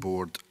members of the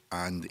board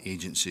and the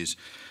agency's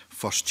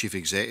first chief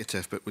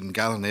executive. But when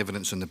gathering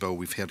evidence on the bill,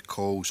 we've heard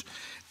calls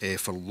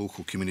for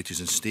local communities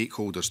and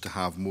stakeholders to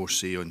have more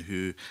say on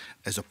who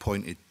is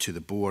appointed to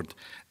the board.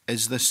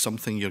 Is this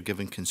something you're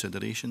giving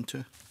consideration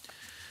to?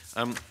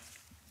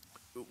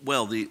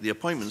 Well, the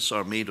appointments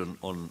are made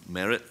on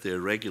merit.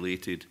 They're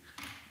regulated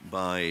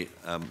by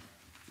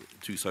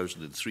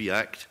 2003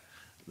 Act.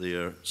 They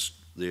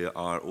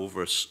are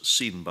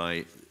overseen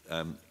by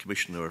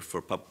Commissioner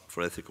for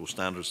Ethical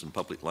Standards in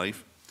Public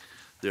Life.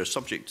 They are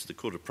subject to the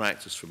Code of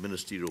Practice for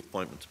Ministerial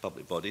Appointment to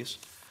Public Bodies.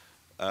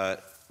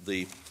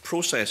 The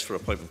process for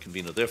appointment,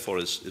 Convener, therefore,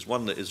 is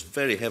one that is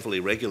very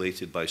heavily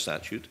regulated by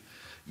statute.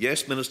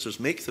 Yes, ministers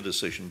make the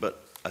decision,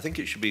 but I think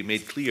it should be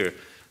made clear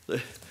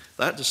that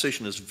that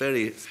decision is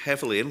very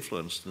heavily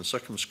influenced and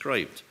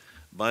circumscribed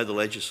by the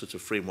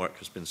legislative framework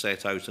has been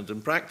set out, and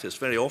in practice,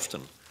 very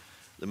often,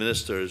 the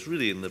Minister is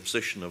really in the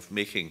position of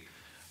making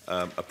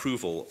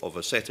approval of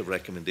a set of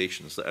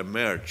recommendations that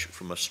emerge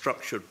from a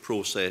structured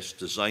process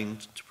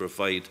designed to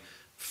provide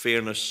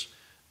fairness,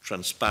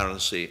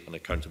 transparency and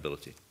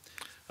accountability.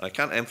 And I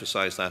can't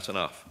emphasise that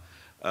enough.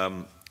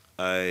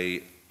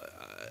 I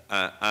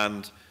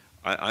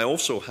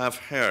also have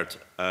heard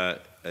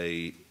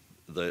the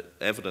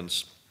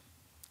evidence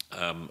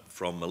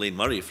from Elaine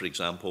Murray, for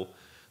example,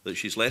 that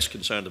she's less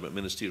concerned about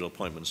ministerial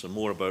appointments and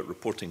more about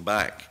reporting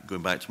back,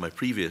 going back to my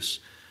previous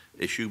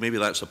issue. Maybe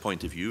that's a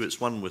point of view.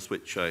 It's one with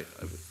which I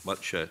have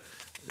much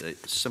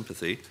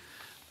sympathy.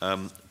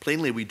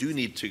 Plainly, we do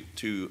need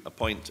to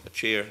appoint a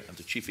chair and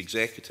a chief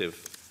executive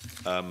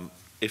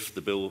if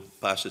the bill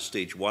passes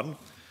stage 1,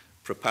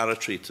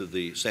 preparatory to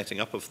the setting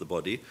up of the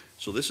body.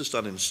 So this is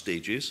done in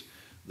stages.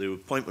 The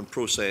appointment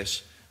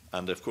process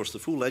and, of course, the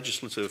full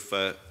legislative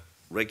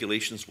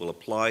regulations will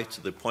apply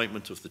to the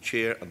appointment of the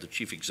chair and the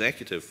chief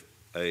executive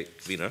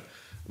convener.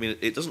 I mean,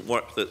 it doesn't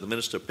work that the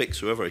minister picks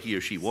whoever he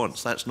or she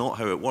wants. That's not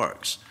how it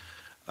works.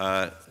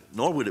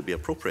 Nor would it be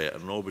appropriate,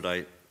 and nor would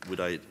I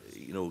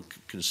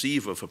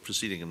conceive of a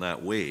proceeding in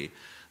that way.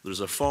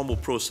 There's a formal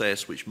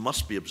process which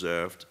must be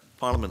observed.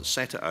 Parliament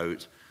set it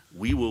out.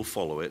 We will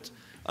follow it,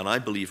 and I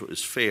believe it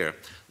is fair.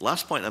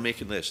 Last point I make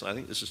in this,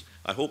 and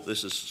I hope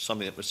this is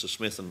something that Mr.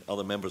 Smith and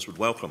other members would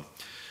welcome.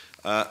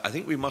 I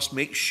think we must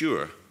make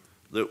sure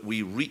that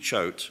we reach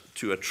out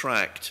to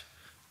attract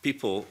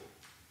people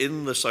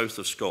in the south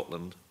of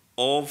Scotland,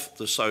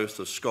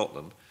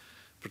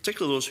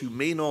 particularly those who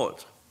may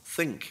not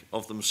think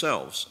of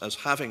themselves as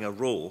having a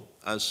role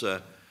as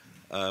a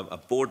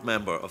board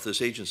member of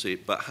this agency,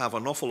 but have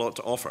an awful lot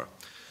to offer.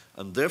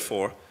 And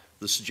therefore,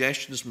 the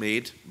suggestions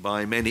made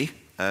by many,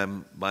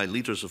 by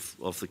leaders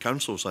of the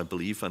councils, I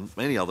believe, and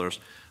many others,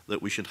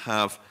 that we should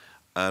have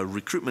a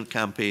recruitment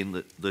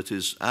campaign that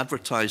is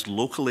advertised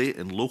locally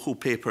in local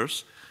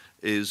papers,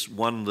 is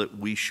one that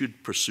we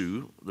should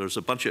pursue. There's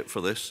a budget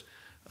for this,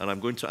 and I'm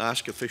going to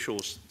ask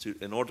officials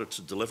in order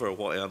to deliver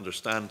what I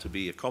understand to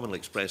be a commonly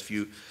expressed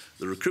view,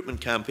 the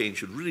recruitment campaign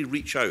should really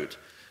reach out,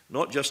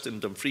 not just in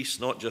Dumfries,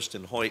 not just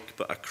in Hawick,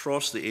 but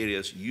across the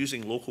areas,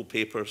 using local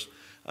papers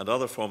and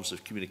other forms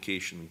of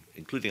communication,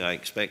 including, I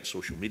expect,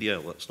 social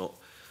media. Well, that's not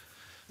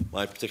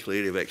my particular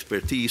area of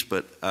expertise,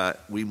 but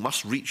we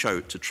must reach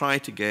out to try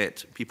to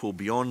get people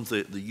beyond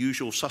the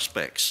usual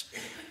suspects.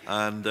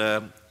 And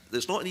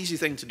it's not an easy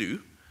thing to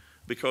do,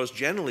 because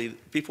generally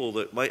people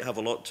that might have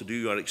a lot to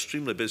do are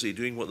extremely busy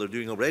doing what they're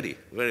doing already,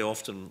 very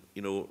often,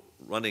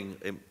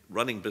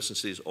 running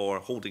businesses or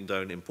holding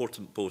down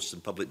important posts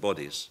in public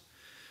bodies.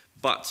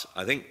 But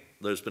I think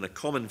there's been a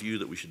common view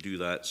that we should do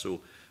that,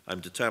 so I'm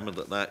determined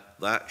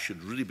that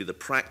should really be the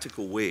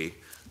practical way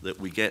that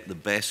we get the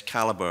best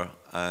calibre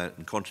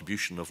and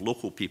contribution of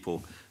local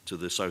people to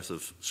the South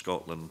of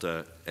Scotland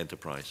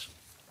enterprise.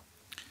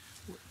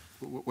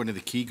 One of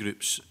the key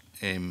groups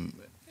in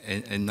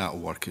that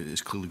work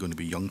is clearly going to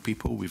be young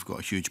people. We've got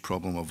a huge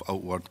problem of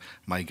outward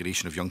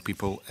migration of young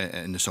people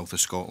in the south of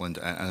Scotland,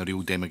 and a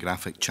real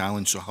demographic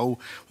challenge. So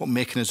what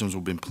mechanisms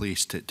will be in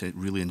place to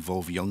really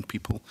involve young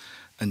people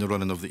in the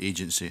running of the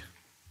agency?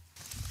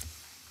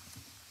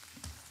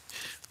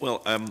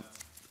 Well,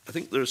 I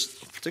think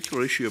there's a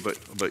particular issue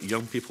about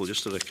young people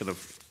just at a kind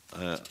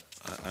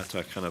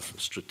of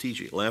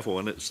strategic level,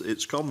 and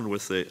it's common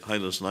with the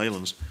Highlands and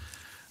Islands.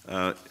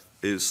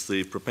 Is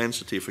the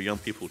propensity for young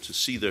people to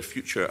see their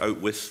future out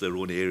with their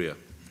own area,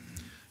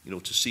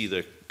 to see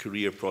their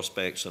career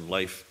prospects and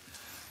life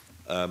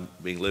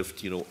being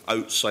lived,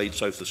 outside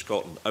south of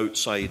Scotland,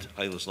 outside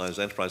Highlands and Islands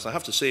Enterprise. And I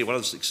have to say, one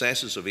of the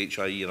successes of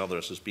HIE and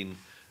others has been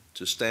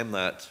to stem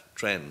that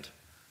trend.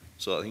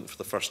 So I think for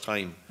the first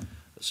time,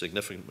 a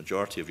significant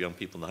majority of young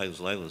people in the Highlands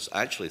and Islands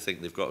actually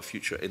think they've got a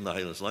future in the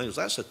Highlands and Islands.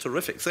 That's a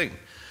terrific thing.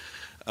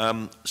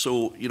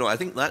 So, I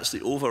think that's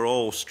the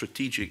overall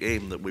strategic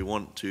aim that we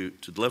want to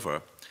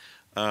deliver.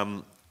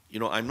 I'm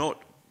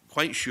not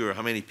quite sure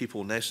how many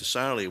people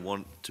necessarily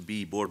want to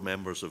be board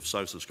members of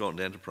South of Scotland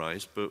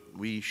Enterprise, but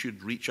we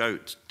should reach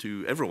out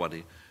to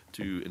everybody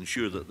to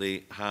ensure that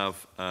they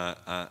have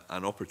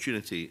an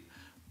opportunity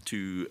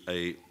to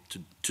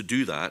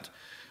do that.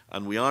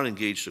 And we are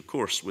engaged, of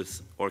course,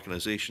 with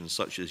organisations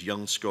such as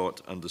Young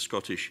Scot and the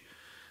Scottish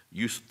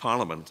Youth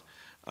Parliament,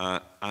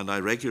 and I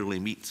regularly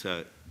meet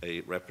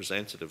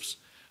representatives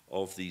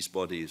of these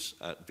bodies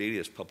at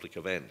various public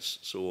events.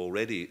 So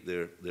already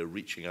they're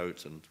reaching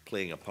out and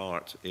playing a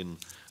part in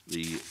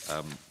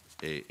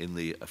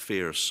the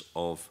affairs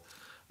of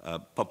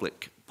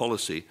public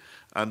policy.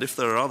 And if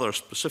there are other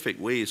specific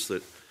ways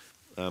that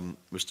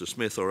Mr.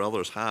 Smith or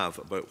others have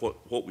about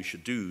what we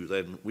should do,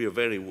 then we are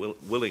very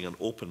willing and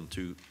open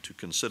to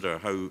consider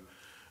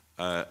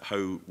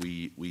how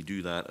we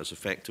do that as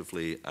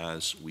effectively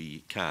as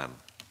we can.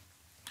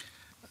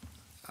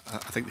 I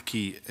think the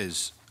key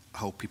is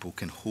how people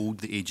can hold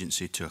the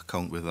agency to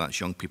account, whether that's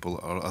young people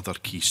or other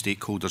key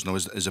stakeholders. Now,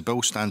 as the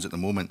bill stands at the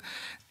moment,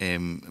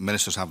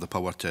 ministers have the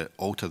power to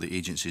alter the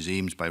agency's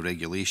aims by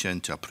regulation,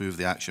 to approve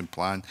the action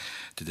plan,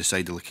 to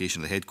decide the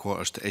location of the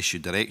headquarters, to issue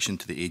direction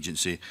to the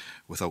agency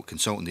without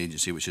consulting the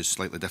agency, which is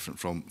slightly different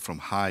from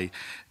HIE.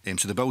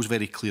 So the bill is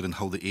very clear on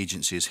how the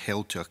agency is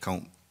held to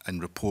account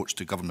and reports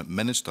to government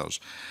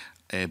ministers.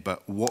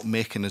 But what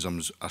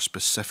mechanisms are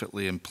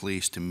specifically in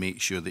place to make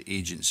sure the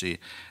agency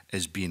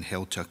is being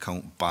held to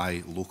account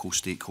by local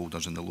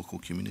stakeholders in the local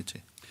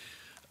community?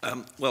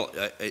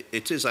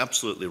 It is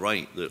absolutely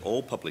right that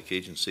all public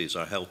agencies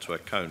are held to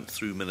account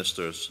through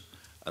ministers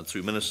and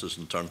through ministers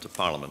in turn to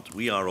Parliament.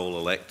 We are all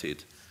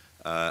elected,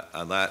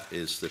 and that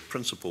is the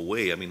principal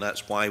way. I mean,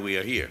 that's why we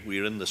are here.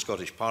 We are in the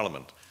Scottish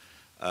Parliament.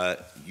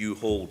 You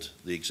hold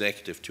the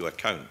executive to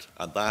account,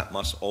 and that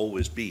must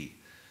always be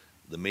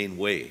the main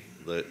way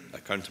that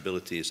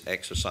accountability is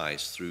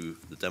exercised through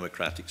the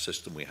democratic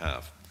system we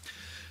have.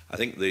 I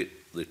think the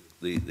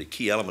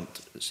key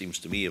element, it seems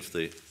to me, of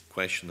the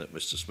question that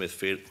Mr.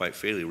 Smith quite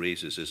fairly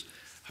raises is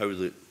how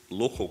the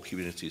local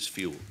communities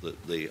feel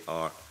that they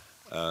are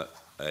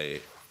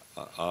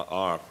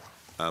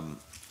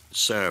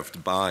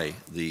served by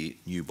the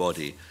new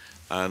body.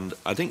 And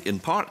I think in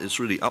part it's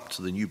really up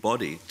to the new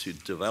body to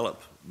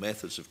develop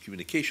methods of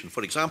communication.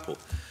 For example,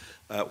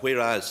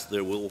 whereas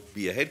there will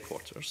be a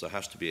headquarters, there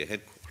has to be a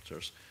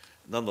headquarters,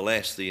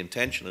 nonetheless the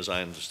intention, as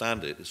I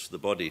understand it, is for the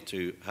body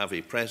to have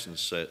a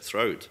presence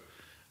throughout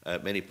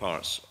many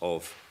parts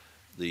of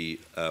the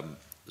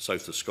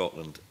South of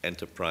Scotland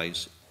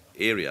enterprise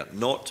area,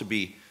 not to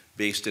be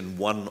based in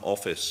one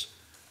office,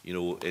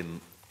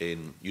 in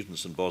Newton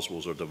St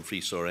Boswells or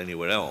Dumfries or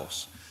anywhere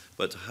else,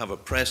 but to have a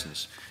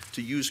presence,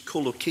 to use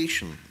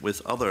co-location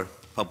with other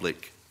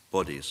public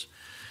bodies.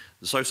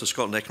 The South of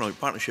Scotland Economic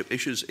Partnership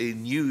issues a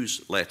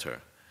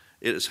newsletter.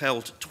 It has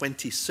held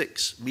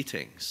 26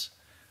 meetings,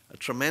 a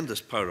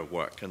tremendous power of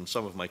work, and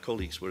some of my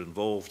colleagues were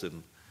involved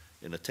in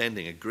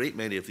attending a great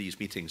many of these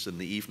meetings in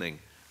the evening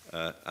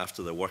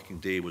after their working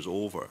day was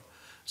over.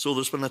 So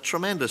there's been a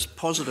tremendous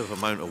positive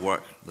amount of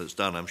work that's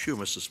done. I'm sure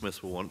Mr.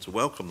 Smith will want to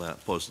welcome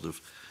that positive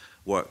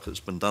work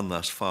that's been done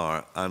thus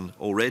far, and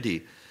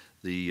already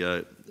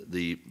the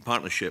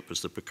partnership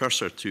as the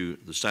precursor to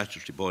the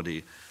statutory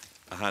body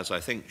has, I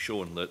think,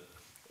 shown that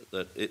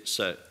it's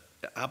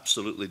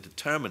absolutely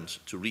determined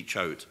to reach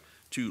out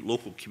to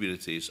local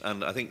communities,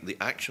 and I think the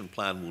action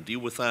plan will deal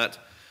with that,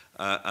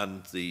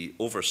 and the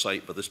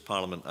oversight by this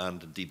Parliament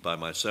and indeed by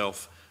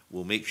myself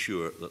will make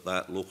sure that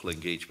that local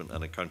engagement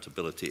and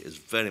accountability is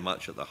very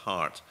much at the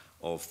heart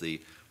of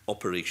the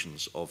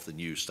operations of the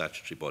new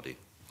statutory body.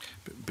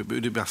 But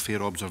would it be a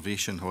fair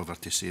observation, however,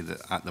 to say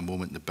that at the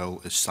moment the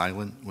bill is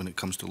silent when it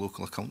comes to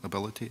local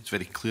accountability? It's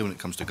very clear when it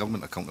comes to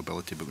government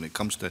accountability, but when it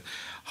comes to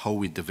how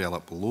we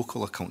develop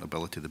local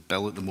accountability, the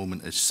bill at the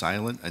moment is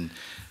silent, and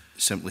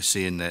simply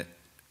saying that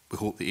we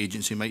hope the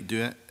agency might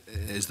do it,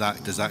 does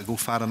that go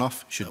far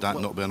enough? Should that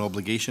not be an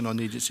obligation on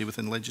the agency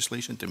within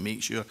legislation to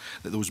make sure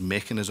that those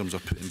mechanisms are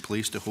put in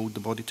place to hold the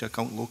body to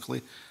account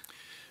locally?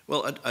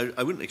 Well,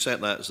 I wouldn't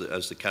accept that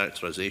as the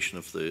characterisation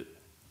of the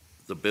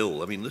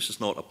bill. I mean, this is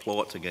not a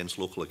plot against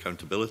local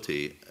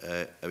accountability.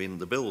 I mean,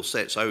 the bill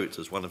sets out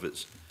as one of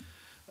its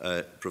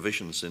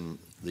provisions in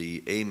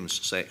the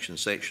aims section,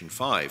 section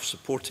 5,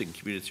 supporting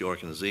community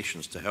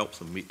organisations to help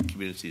them meet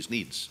communities'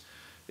 needs.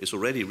 It's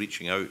already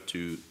reaching out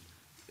to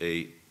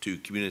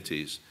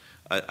communities.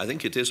 I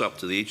think it is up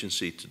to the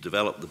agency to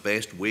develop the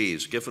best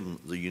ways, given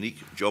the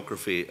unique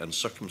geography and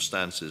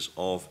circumstances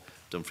of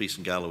Dumfries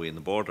and Galloway and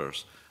the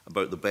borders,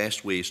 about the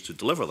best ways to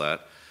deliver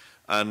that.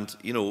 And,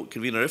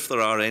 Convener, if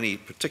there are any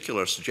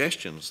particular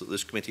suggestions that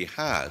this committee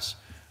has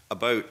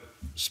about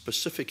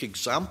specific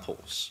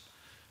examples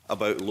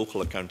about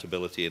local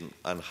accountability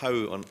and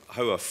how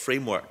a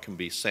framework can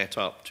be set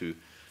up to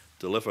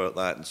deliver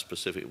that in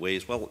specific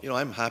ways. Well, you know,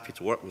 I'm happy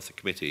to work with the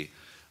committee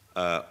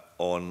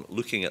on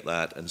looking at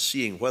that and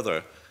seeing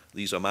whether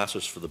these are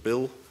matters for the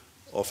bill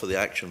or for the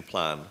action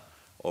plan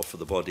or for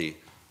the body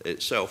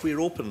itself.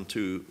 We're open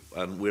to,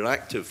 and we're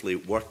actively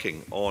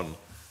working on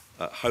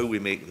how we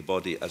make the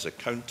body as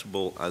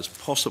accountable as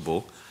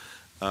possible.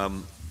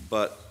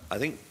 But I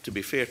think, to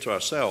be fair to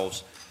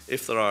ourselves,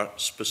 if there are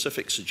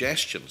specific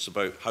suggestions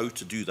about how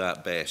to do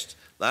that best,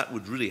 that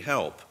would really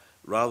help,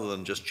 rather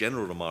than just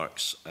general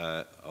remarks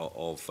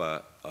on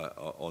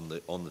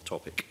the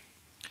topic.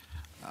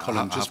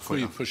 Colin, just before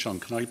you push on,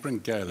 can I bring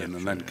Gail in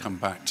and then come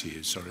back to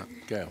you? Sorry,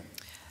 Gail.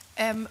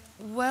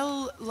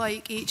 Will,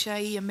 like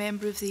HIE, a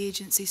member of the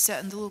agency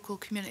sit in the local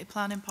community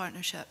planning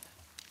partnership?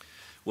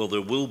 Well,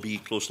 there will be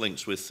close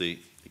links with the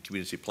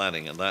community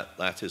planning, and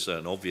that is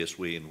an obvious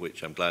way in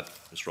which I'm glad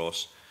Ms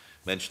Ross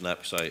mentioned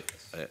that, because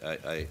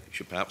I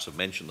should perhaps have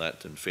mentioned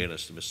that in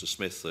fairness to Mr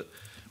Smith, that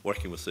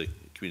working with the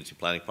community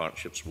planning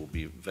partnerships will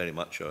be very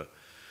much a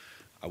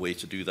way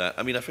to do that.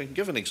 I mean, if I can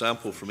give an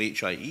example from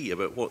HIE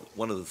about what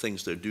one of the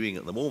things they're doing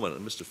at the moment,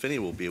 and Mr Finney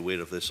will be aware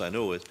of this, I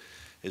know,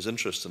 his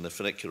interest in the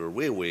funicular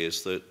railway,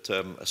 is that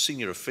a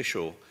senior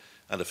official,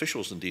 and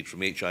officials indeed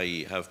from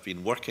HIE, have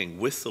been working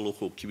with the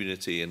local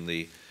community in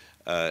the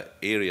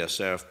area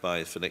served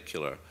by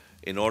funicular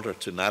in order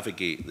to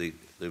navigate the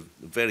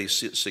very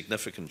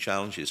significant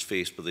challenges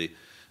faced by the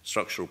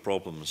structural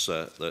problems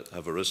that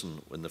have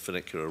arisen in the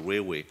funicular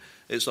railway.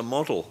 It's a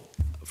model,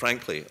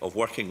 frankly, of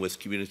working with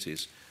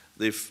communities.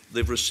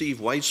 They've received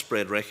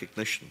widespread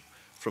recognition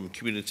from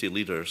community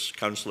leaders,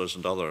 councillors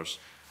and others,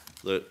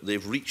 that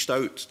they've reached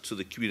out to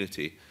the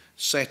community,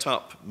 set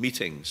up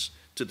meetings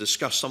to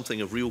discuss something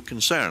of real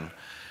concern.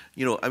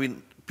 You know, I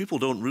mean, people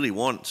don't really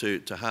want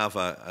to have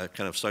a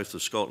kind of South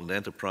of Scotland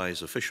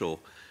enterprise official,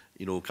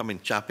 you know, coming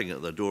chapping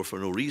at their door for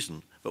no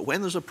reason. But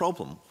when there's a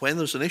problem, when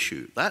there's an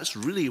issue, that's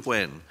really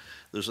when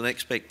there's an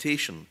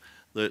expectation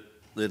that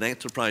the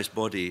enterprise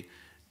body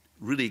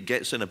really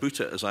gets in about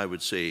it, as I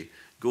would say,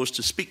 goes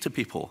to speak to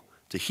people,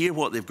 to hear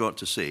what they've got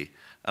to say.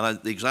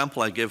 And the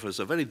example I give is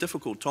a very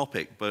difficult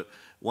topic, but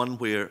one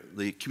where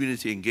the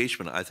community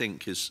engagement, I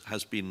think,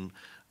 has been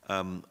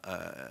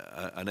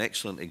an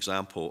excellent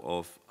example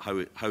of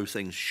how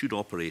things should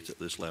operate at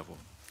this level.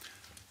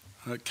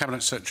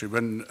 Cabinet Secretary,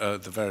 when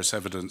the various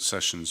evidence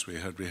sessions we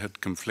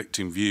had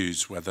conflicting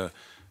views whether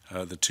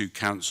the two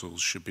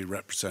councils should be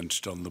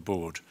represented on the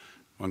board.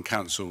 One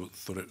council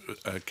thought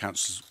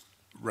council's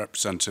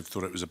representative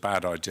thought it was a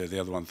bad idea, the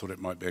other one thought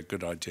it might be a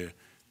good idea.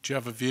 Do you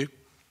have a view?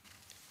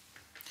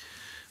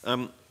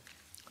 I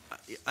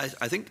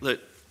think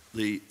that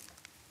it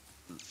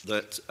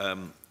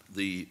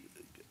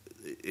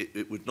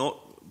would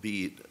not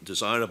be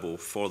desirable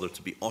for there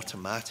to be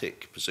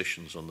automatic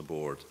positions on the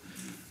board.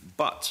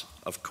 But,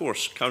 of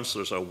course,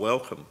 councillors are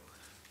welcome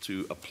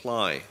to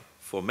apply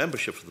for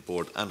membership of the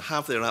board and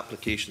have their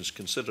applications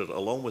considered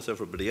along with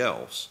everybody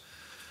else.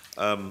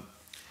 You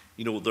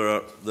know,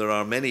 there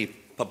are many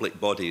public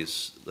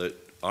bodies that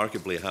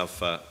arguably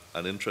have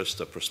an interest,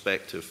 a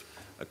perspective,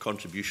 a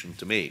contribution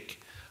to make.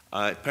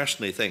 I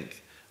personally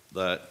think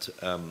that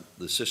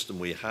the system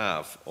we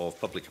have of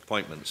public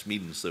appointments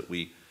means that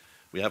we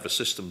have a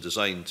system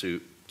designed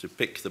to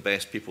pick the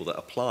best people that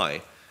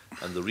apply,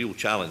 and the real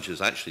challenge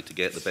is actually to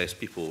get the best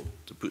people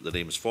to put their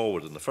names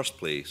forward in the first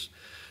place.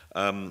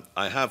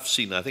 I have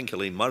seen, I think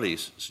Elaine Murray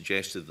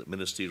suggested that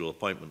ministerial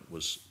appointment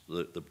was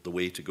the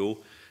way to go,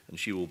 and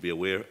she will be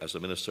aware, as a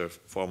minister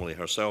formerly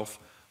herself,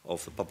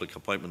 of the public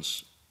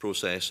appointments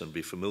process and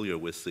be familiar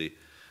with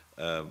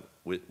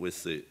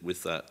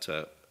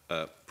that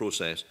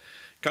process.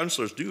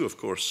 Councillors do, of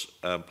course,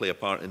 play a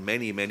part in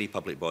many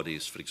public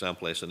bodies. For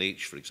example,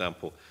 SNH, for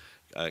example,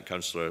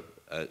 Councillor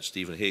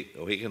Stephen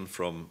O'Hagan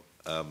from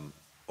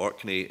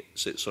Orkney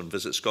sits on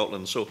Visit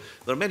Scotland. So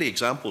there are many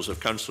examples of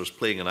councillors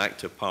playing an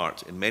active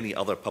part in many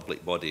other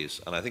public bodies,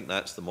 and I think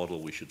that's the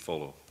model we should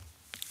follow.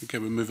 Okay,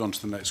 we'll move on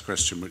to the next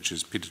question, which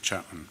is Peter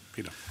Chapman.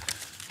 Peter.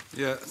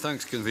 Yeah,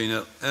 thanks,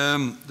 Convener.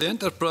 The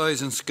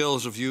Enterprise and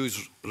Skills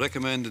Reviews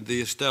recommended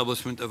the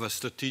establishment of a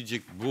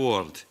strategic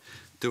board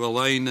to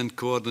align and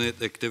coordinate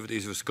the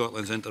activities of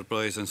Scotland's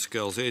enterprise and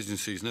skills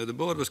agencies. Now, the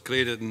board was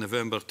created in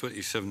November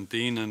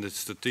 2017 and its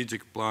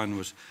strategic plan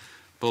was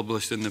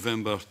published in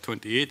November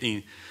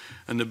 2018.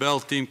 And the Bell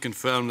team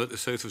confirmed that the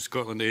South of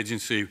Scotland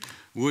Agency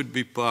would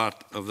be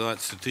part of that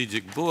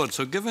strategic board.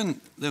 So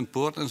given the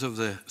importance of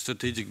the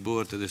strategic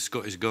board to the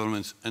Scottish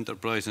Government's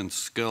enterprise and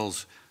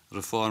skills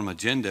reform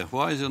agenda,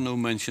 why is there no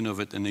mention of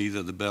it in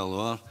either the Bell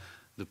or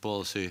the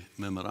policy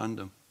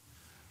memorandum?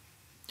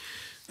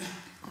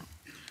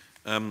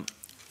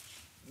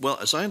 Well,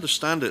 as I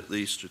understand it,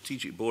 the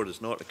strategic board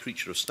is not a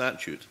creature of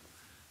statute.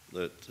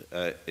 That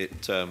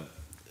it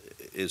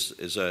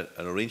is an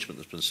arrangement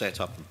that's been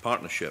set up in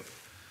partnership,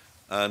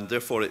 and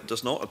therefore it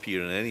does not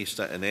appear in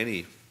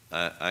any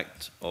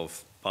act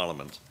of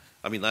Parliament.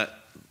 I mean,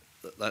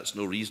 that's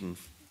no reason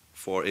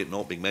for it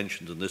not being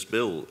mentioned in this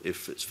bill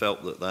if it's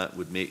felt that that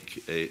would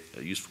make a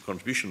useful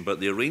contribution. But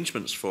the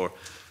arrangements for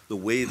the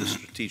way the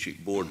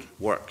strategic board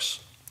works,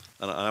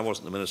 and I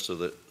wasn't the minister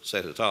that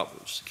set it up,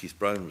 it was Keith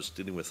Brown was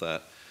dealing with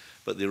that,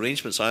 but the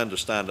arrangements I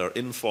understand are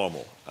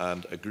informal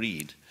and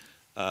agreed,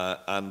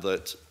 and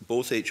that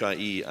both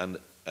HIE and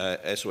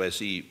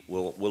SOSE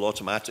will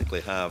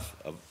automatically have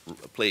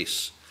a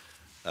place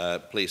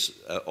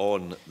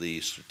on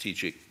the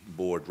strategic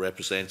board,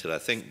 represented, I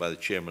think, by the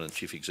chairman and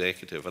chief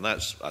executive, and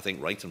that's, I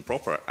think, right and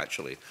proper,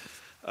 actually.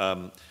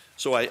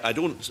 So I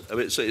don't.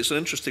 It's an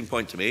interesting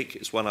point to make.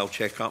 It's one I'll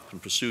check up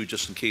and pursue,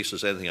 just in case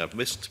there's anything I've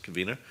missed,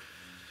 convener.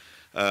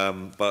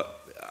 But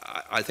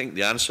I think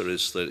the answer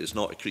is that it's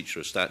not a creature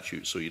of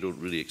statute, so you don't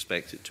really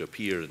expect it to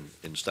appear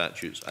in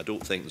statutes. I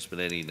don't think there's been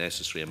any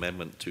necessary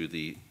amendment to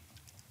the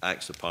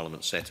Acts of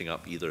Parliament setting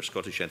up either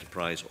Scottish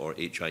Enterprise or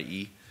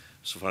HIE,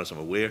 so far as I'm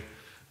aware.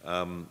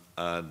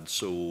 And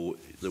so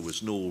there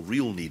was no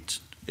real need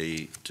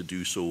to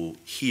do so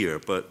here.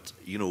 But,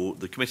 you know,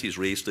 the committee's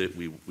raised it.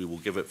 We will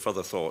give it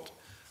further thought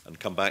and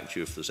come back to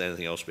you if there's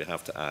anything else we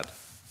have to add.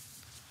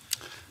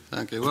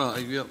 Thank you. Well,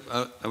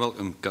 I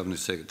welcome Cabinet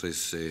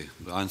Secretary's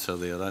answer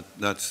there.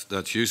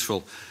 That's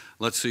useful.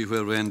 Let's see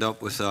where we end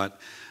up with that.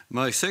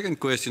 My second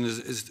question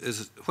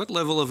is what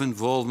level of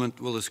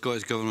involvement will the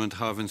Scottish Government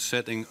have in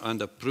setting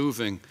and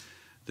approving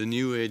the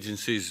new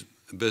agency's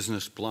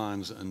business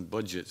plans and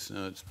budgets?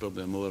 It's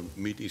probably a more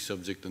meaty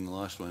subject than the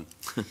last one.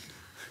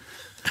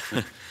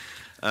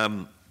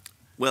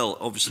 Well,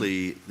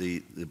 obviously,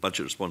 the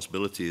budget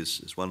responsibility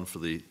is one for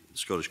the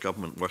Scottish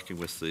Government working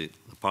with the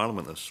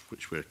Parliament,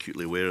 which we're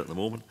acutely aware at the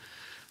moment.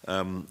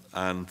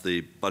 And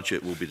the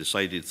budget will be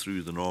decided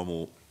through the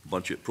normal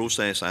budget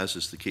process, as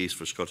is the case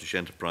for Scottish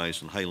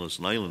Enterprise and Highlands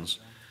and Islands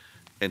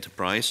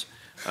Enterprise.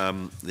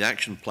 The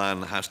action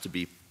plan has to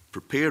be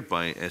prepared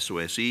by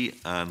SOSE,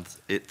 and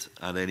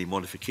any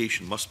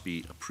modification must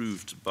be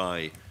approved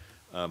by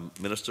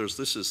ministers.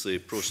 This is the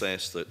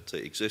process that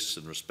exists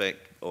in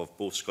respect of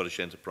both Scottish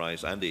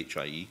Enterprise and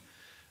HIE.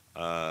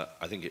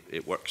 I think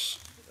it works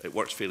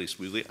fairly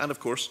smoothly, and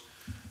of course,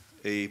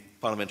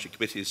 parliamentary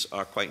committees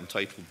are quite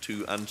entitled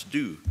to and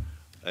do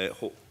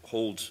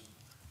hold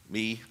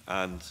me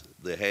and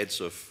the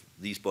heads of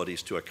these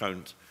bodies to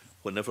account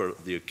whenever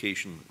the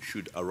occasion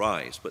should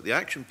arise. But the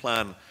action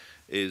plan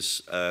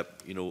is,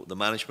 you know, the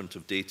management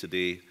of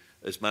day-to-day,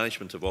 is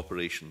management of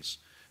operations.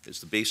 It's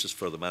the basis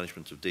for the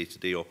management of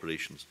day-to-day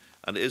operations.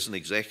 And it is an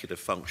executive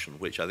function,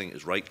 which I think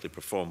is rightly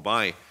performed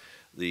by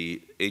the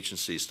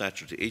agencies,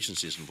 statutory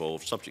agencies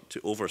involved, subject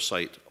to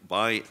oversight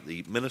by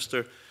the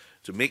minister,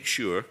 to make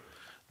sure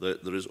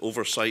that there is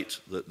oversight,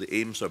 that the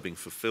aims are being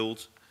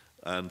fulfilled,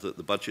 and that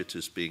the budget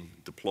is being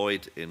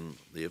deployed in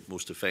the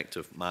most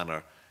effective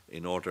manner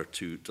in order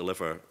to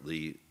deliver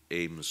the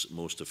aims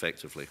most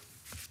effectively.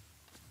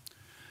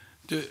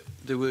 Do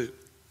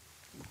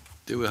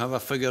we have a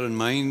figure in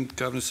mind,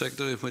 Cabinet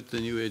Secretary, of what the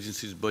new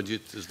agency's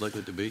budget is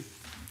likely to be?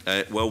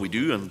 Well, we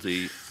do, and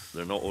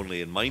they're not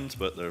only in mind,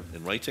 but they're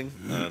in writing.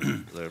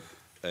 And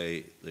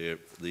there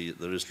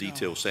is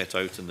detail set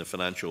out in the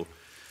financial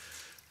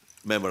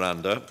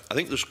memoranda. I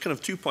think there's kind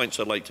of 2 points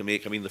I'd like to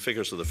make. I mean, the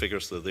figures are the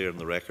figures, they're there in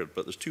the record,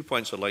 but there's 2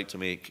 points I'd like to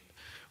make.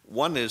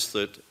 One is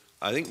that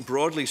I think,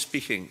 broadly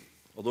speaking,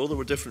 although there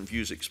were different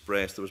views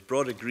expressed, there was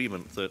broad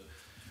agreement that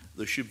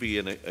there should be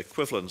an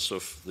equivalence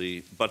of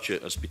the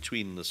budget as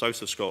between the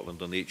south of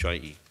Scotland and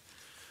HIE.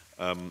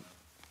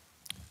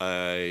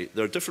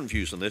 There are different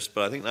views on this,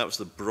 but I think that was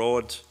the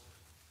broad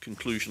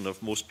conclusion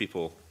of most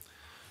people.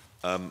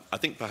 I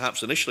think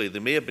perhaps initially they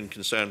may have been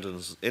concerned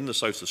in the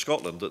south of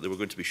Scotland that they were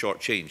going to be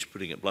shortchanged,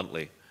 putting it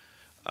bluntly,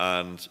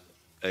 and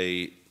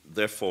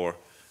therefore,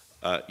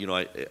 you know,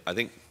 I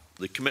think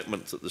the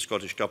commitment that the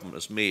Scottish Government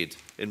has made,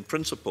 in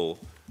principle,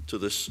 to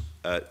this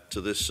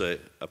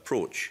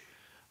approach,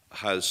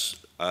 has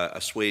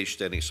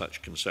assuaged any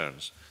such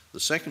concerns. The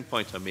second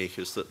point I make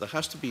is that there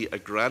has to be a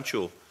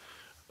gradual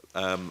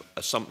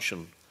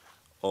assumption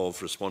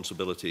of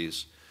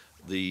responsibilities.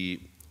 The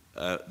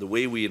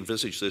way we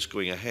envisage this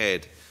going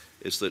ahead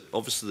is that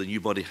obviously the new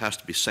body has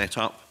to be set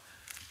up,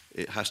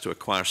 it has to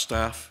acquire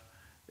staff,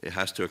 it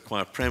has to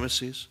acquire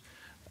premises.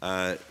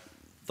 That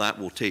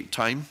will take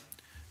time.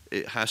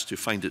 It has to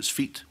find its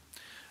feet.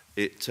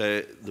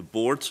 The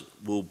board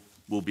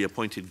will be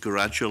appointed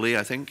gradually,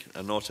 I think,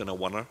 and not in a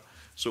one-er.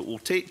 So it will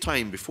take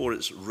time before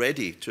it's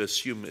ready to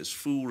assume its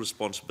full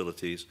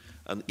responsibilities,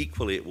 and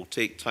equally it will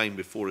take time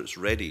before it's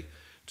ready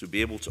to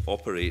be able to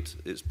operate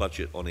its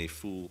budget on a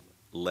full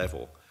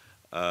level.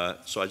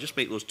 So I just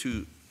make those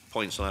 2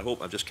 points, and I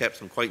hope I've just kept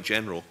them quite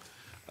general.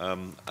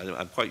 I'm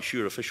quite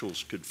sure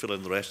officials could fill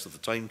in the rest of the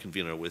time,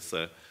 convener, with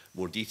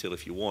more detail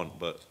if you want,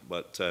 but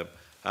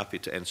happy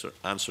to answer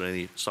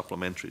any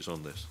supplementaries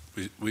on this.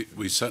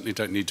 We certainly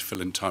don't need to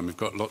fill in time. We've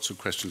got lots of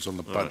questions on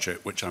the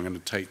budget, which I'm going to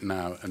take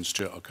now, and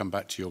Stuart, I'll come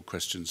back to your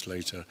questions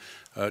later.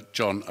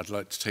 John, I'd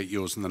like to take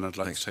yours, and then I'd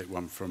like to take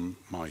one from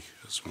Mike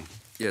as well.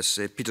 Yes,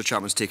 Peter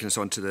Chapman's taken us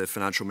on to the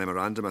financial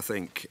memorandum, I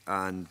think,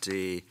 and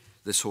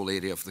this whole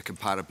area of the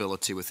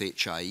comparability with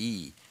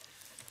HIE.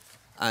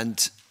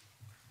 And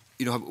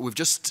you know, we've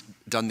just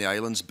done the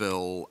Islands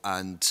Bill,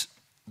 and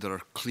there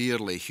are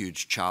clearly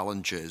huge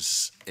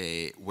challenges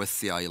with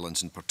the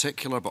islands in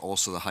particular, but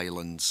also the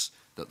Highlands.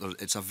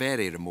 It's a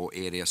very remote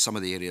area. Some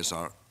of the areas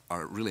are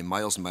really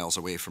miles and miles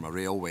away from a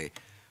railway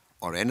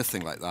or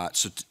anything like that.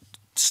 So to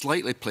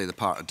slightly play the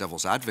part of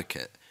devil's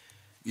advocate,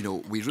 you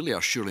know, we really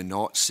are surely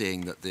not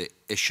saying that the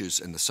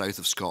issues in the south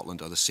of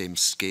Scotland are the same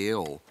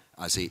scale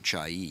as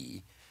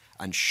HIE,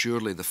 and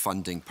surely the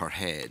funding per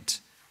head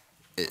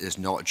is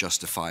not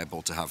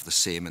justifiable to have the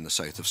same in the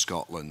south of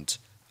Scotland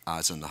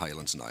as in the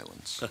Highlands and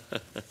Islands.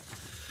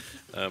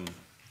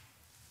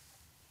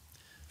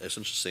 It's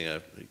interesting,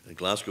 a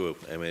Glasgow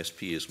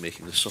MSP is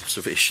making this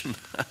observation.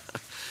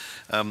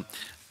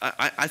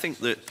 I think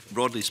that,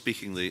 broadly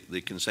speaking,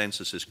 the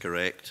consensus is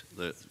correct,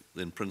 that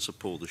in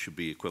principle there should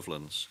be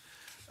equivalence.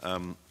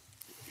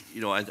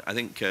 You know, I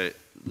think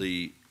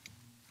the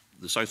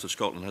south of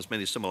Scotland has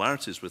many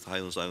similarities with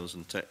Highlands Islands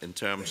in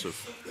terms of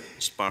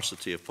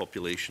sparsity of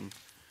population,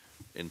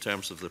 in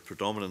terms of the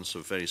predominance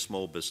of very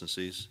small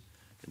businesses,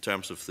 in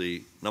terms of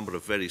the number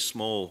of very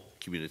small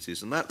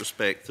communities. In that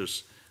respect,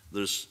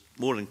 there's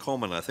more in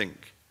common, I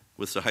think,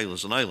 with the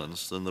Highlands and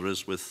Islands than there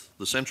is with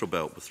the Central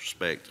Belt with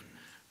respect,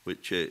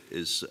 which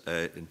is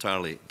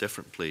entirely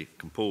differently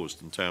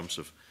composed in terms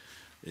of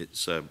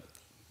its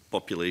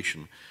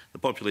population. The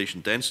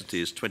population density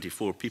is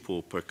 24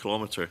 people per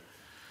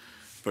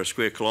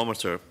square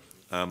kilometre.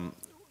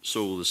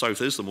 So the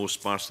south is the most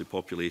sparsely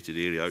populated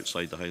area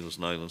outside the Highlands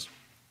and Islands,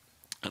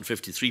 and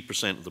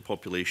 53% of the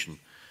population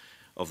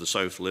of the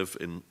south live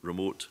in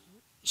remote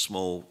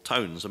small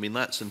towns. I mean,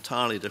 that's an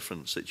entirely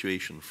different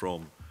situation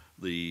from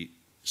the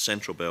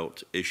Central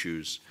Belt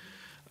issues.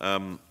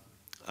 And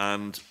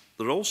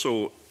there are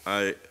also,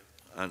 and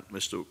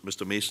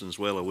Mr. Mason's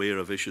well aware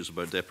of issues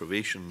about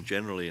deprivation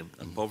generally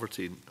and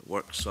poverty, and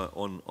works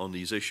on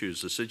these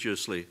issues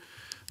assiduously.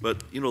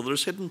 But, you know,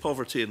 there's hidden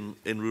poverty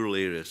in rural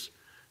areas.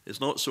 It's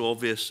not so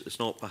obvious, it's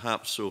not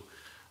perhaps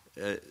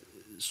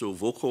so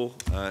vocal,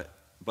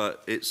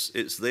 but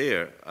it's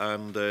there.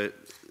 And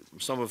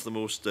some of the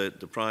most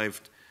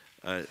deprived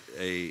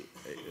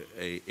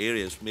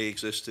areas may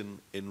exist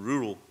in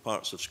rural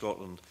parts of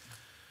Scotland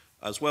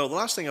as well. The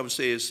last thing I would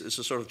say is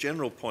a sort of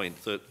general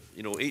point that,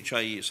 you know,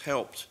 HIE has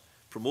helped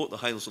promote the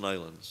Highlands and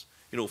Islands,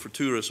 you know, for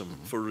tourism,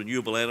 for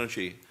renewable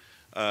energy,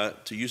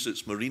 to use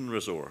its marine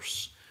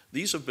resource.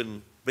 These have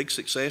been big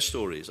success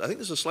stories. I think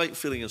there's a slight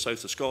feeling in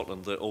south of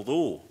Scotland that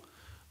although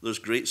there's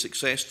great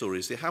success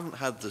stories, they haven't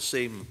had the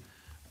same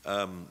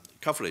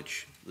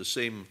coverage, the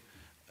same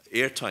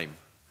airtime,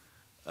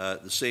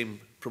 the same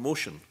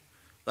promotion.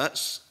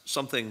 That's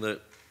something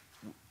that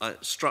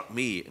struck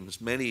me in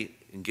as many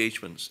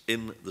engagements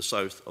in the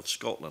south of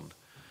Scotland.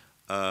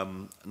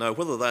 Now,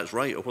 whether that's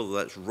right or whether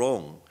that's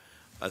wrong,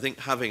 I think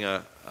having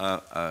a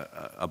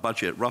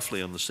budget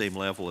roughly on the same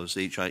level as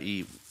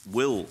HIE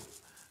will,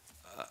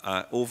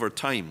 over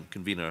time,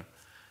 convener,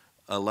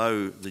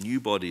 allow the new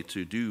body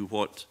to do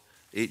what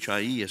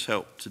HIE has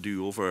helped to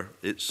do over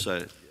its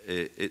 4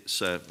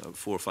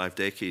 or 5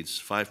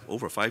 decades,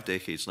 over 5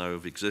 decades now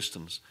of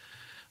existence.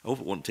 I hope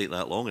it won't take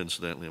that long,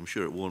 incidentally. I'm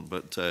sure it won't.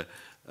 But,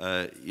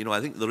 you know,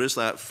 I think there is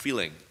that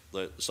feeling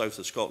that the south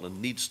of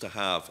Scotland needs to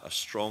have a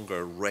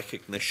stronger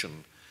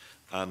recognition,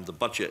 and the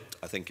budget,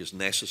 I think, is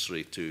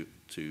necessary to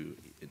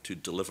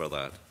deliver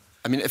that.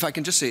 I mean, if I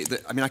can just say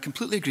that, I mean, I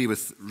completely agree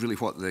with really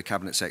what the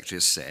Cabinet Secretary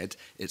has said.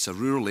 It's a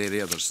rural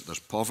area.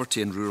 There's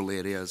poverty in rural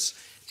areas.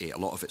 A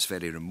lot of it's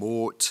very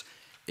remote.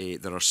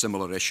 There are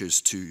similar issues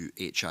to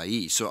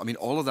HIE. So, I mean,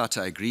 all of that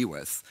I agree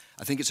with.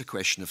 I think it's a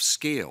question of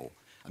scale.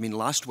 I mean,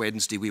 last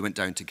Wednesday we went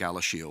down to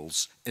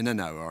Galashiels in an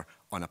hour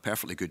on a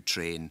perfectly good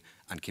train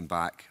and came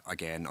back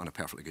again on a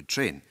perfectly good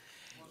train.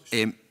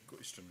 There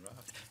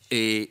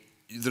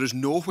is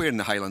nowhere in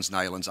the Highlands and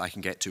Islands I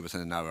can get to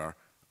within an hour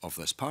of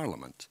this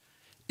Parliament.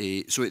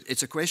 So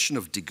it's a question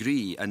of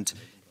degree, and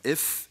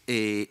if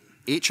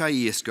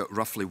HIE has got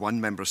roughly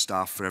 1 member of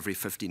staff for every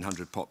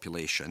 1,500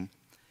 population,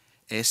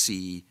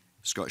 SE,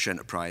 Scottish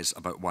Enterprise,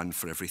 about 1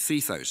 for every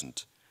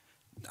 3,000.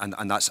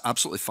 And that's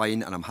absolutely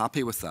fine, and I'm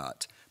happy with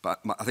that. But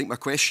I think my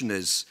question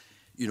is,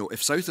 you know,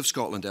 if south of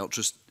Scotland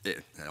south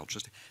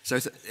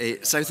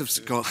of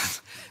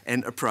Scotland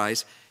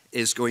Enterprise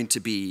is going to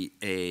be,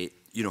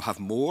 you know, have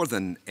more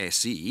than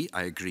SE,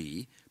 I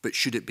agree, but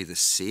should it be the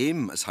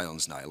same as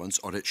Highlands and Islands,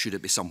 or should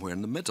it be somewhere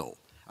in the middle?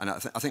 And I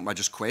think my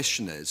just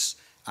question is,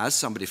 as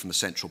somebody from the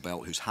Central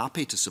Belt who's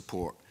happy to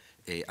support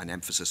an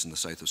emphasis in the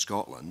south of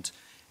Scotland,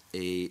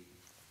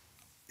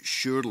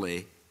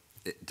 surely,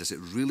 does it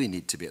really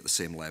need to be at the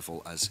same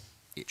level as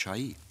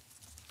HIE?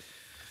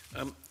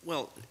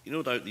 Well,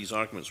 no doubt these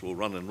arguments will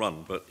run and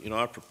run, but, you know,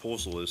 our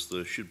proposal is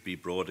there should be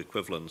broad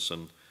equivalence,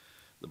 and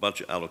the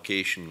budget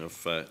allocation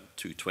of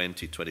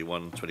 220,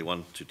 21,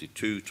 21,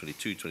 22,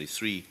 22,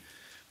 23,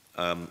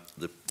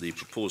 the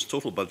proposed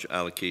total budget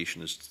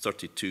allocation is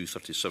 32,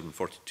 37,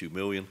 42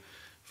 million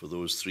for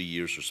those 3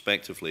 years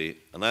respectively,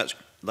 and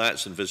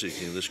that's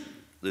envisaging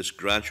this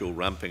gradual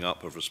ramping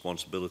up of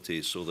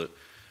responsibilities so that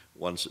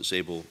once it's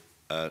able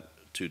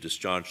to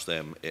discharge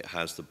them, it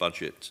has the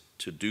budget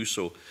to do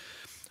so.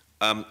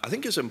 I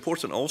think it's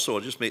important also,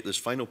 I'll just make this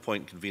final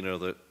point, Convener,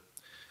 that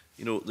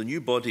the new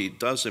body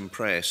does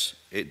impress,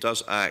 it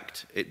does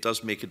act, it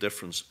does make a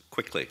difference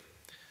quickly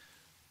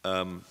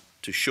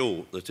to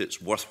show that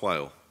it's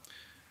worthwhile.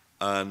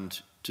 And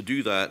to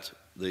do that,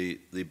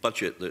 the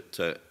budget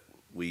that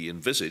we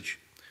envisage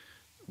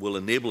will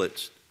enable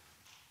it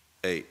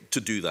to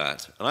do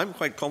that. And I'm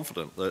quite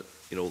confident that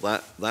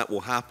that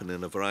will happen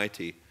in a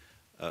variety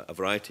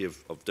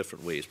of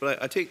different ways.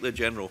 But I take the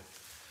general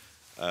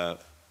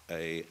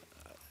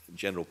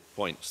general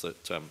points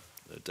that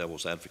the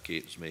Devil's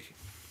Advocate is making.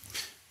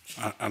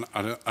 And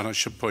I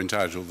should point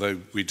out, although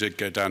we did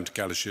go down to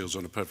Galashiels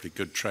on a perfectly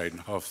good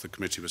train, half the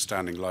committee was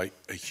standing like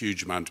a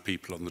huge amount of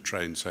people on the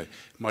train, so it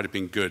might have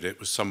been good.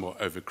 It was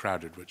somewhat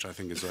overcrowded, which I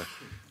think is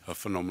a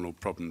phenomenal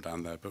problem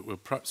down there. But we'll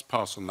perhaps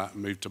pass on that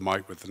and move to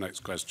Mike with the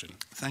next question.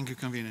 Thank you,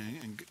 Convener,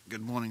 and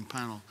good morning,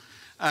 panel.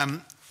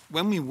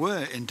 When we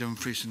were in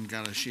Dumfries and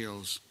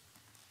Galashiels,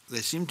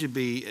 there seemed to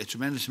be a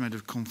tremendous amount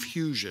of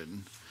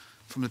confusion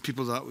from the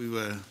people that we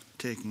were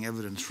taking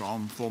evidence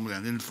from, formally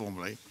and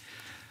informally,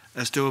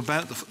 as to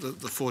about the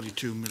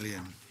 42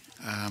 million,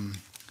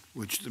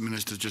 which the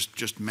Minister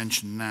just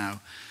mentioned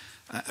now.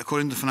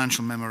 According to the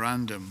financial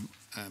memorandum,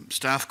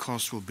 staff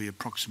costs will be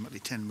approximately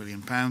 £10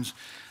 million,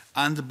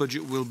 and the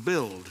budget will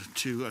build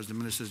to, as the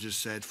Minister just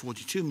said,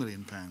 £42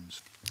 million.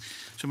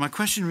 So my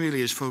question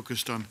really is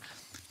focused on,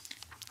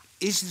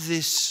 is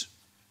this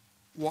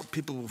what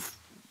people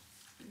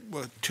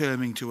were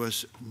terming to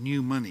us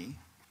new money?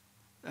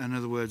 In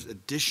other words,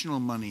 additional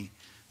money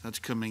that's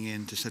coming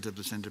in to set up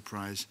this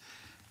enterprise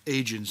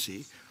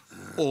agency,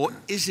 or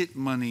is it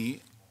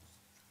money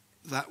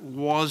that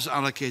was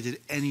allocated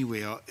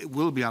anyway, or it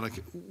will be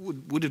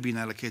would have been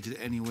allocated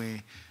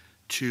anyway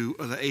to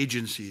other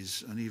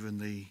agencies, and even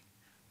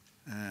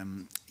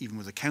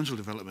with the council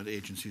development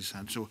agencies?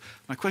 And so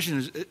my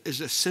question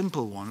is a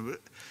simple one,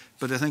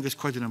 but I think it's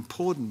quite an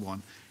important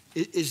one.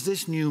 Is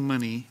this new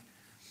money,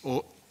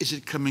 or is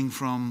it coming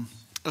from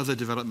other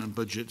development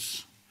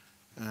budgets?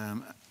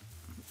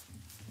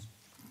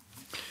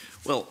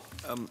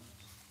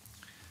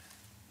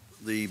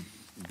 The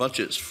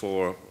budgets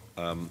for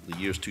the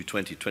years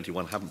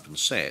 2020-21 haven't been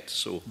set,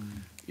 so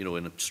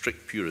in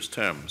strict purist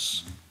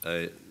terms,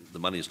 the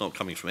money is not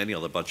coming from any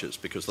other budgets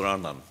because there are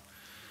none.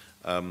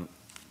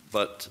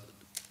 But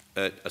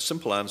a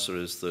simple answer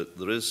is that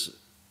there is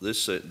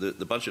this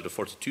the budget of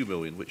 42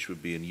 million, which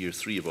would be in year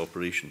 3 of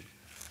operation,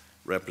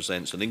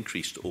 represents an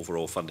increased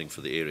overall funding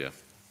for the area.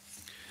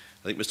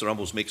 I think Mr.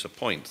 Rumbles makes a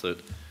point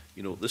that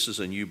this is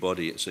a new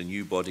body. It's a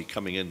new body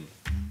coming in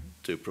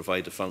to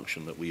provide a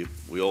function that we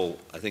all,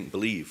 I think,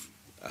 believe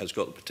has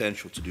got the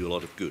potential to do a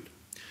lot of good.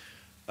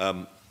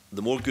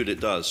 The more good it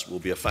does will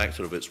be a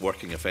factor of its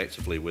working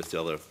effectively with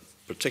the other,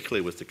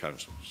 particularly with the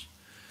councils.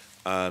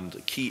 And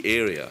a key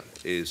area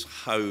is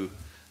how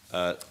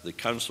the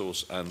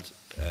councils and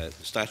the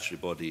statutory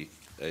body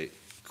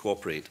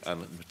cooperate,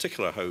 and in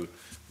particular how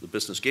the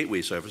business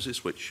gateway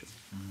services, which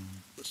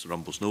Mr.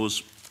 Rumbles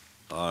knows,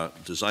 are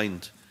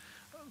designed,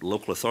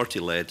 local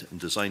authority-led and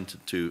designed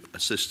to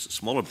assist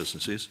smaller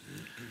businesses,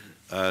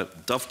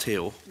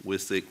 dovetail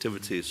with the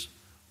activities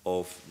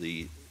of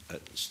the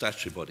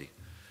statutory body.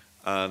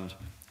 And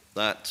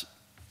that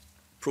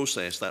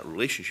process, that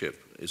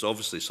relationship, is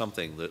obviously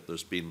something that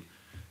there's been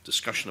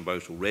discussion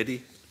about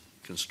already,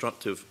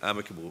 constructive,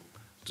 amicable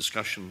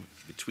discussion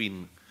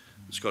between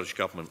the Scottish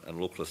Government and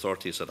local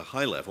authorities at a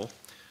high level,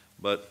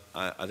 but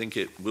I think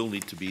it will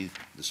need to be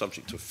the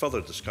subject of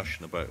further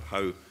discussion about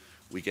how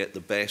we get the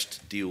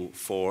best deal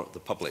for the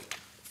public,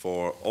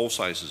 for all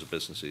sizes of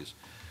businesses.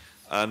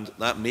 And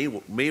that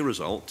may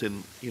result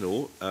in,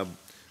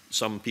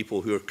 some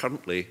people who are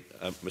currently,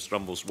 Mr.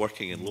 Rumbles,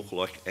 working in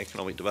local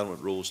economic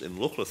development roles in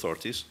local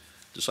authorities,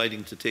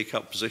 deciding to take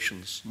up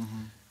positions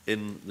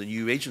in the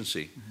new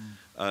agency.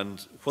 And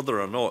whether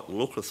or not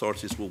local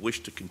authorities will wish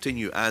to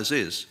continue as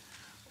is,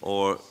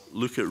 or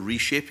look at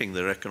reshaping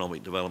their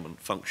economic development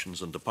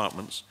functions and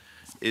departments,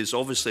 is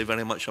obviously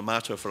very much a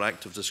matter for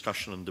active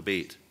discussion and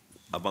debate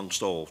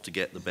amongst all to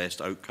get the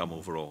best outcome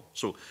overall.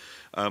 So,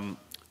 I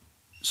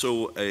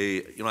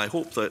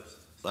hope that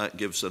that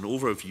gives an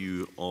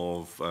overview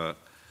of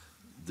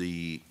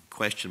the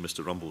question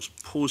Mr. Rumbles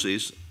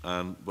poses,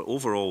 but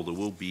overall there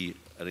will be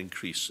an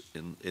increase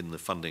in the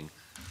funding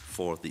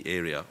for the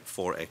area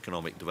for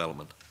economic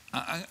development.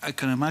 I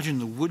can imagine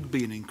there would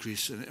be an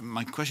increase.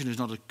 My question is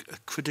not a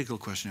critical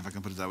question, if I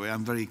can put it that way.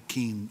 I'm very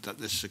keen that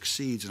this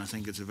succeeds, and I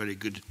think it's a very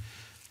good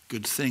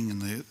thing,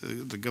 and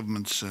the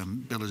government's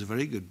bill is a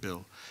very good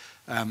bill.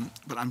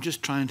 But I'm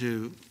just trying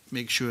to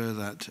make sure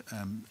that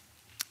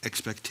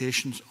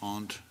expectations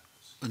aren't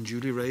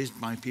unduly raised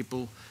by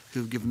people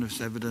who've given us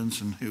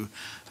evidence and who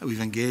we've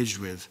engaged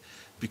with,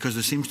 because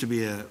there seems to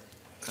be an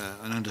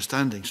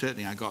understanding.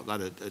 Certainly I got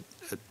that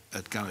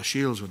at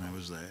Galashiels when I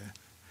was there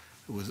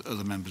with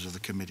other members of the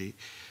committee,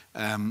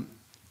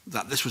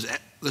 that this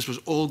was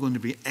all going to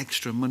be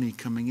extra money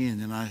coming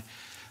in, and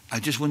I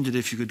just wondered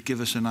if you could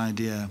give us an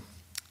idea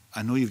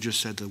I know you've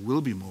just said there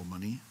will be more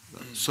money.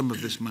 Some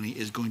of this money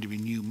is going to be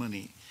new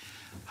money.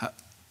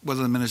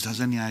 Whether the Minister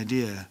has any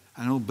idea,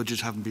 I know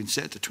budgets haven't been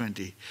set to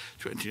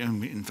 2020.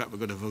 In fact, we're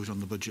going to vote on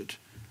the budget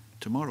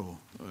tomorrow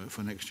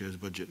for next year's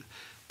budget.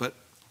 But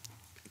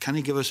can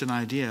you give us an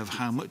idea of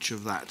how much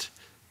of that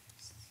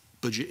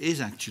budget is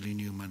actually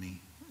new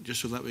money,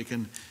 just so that we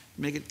can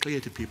make it clear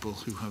to people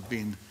who have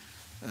been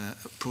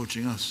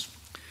approaching us?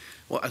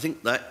 Well, I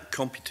think that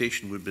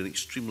computation would be an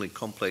extremely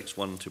complex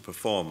one to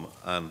perform,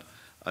 and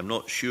I'm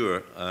not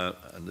sure,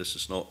 and this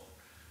is not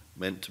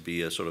meant to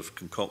be a sort of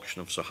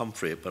concoction of Sir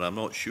Humphrey, but I'm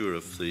not sure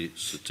if the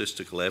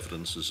statistical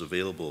evidence is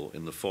available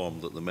in the form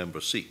that the member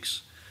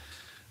seeks.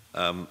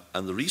 And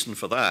the reason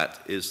for that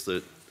is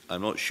that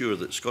I'm not sure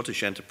that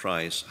Scottish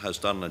Enterprise has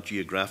done a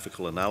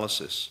geographical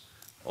analysis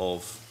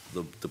of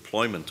the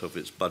deployment of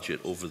its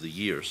budget over the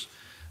years.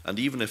 And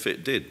even if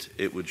it did,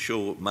 it would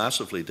show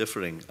massively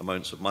differing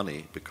amounts of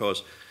money,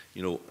 because,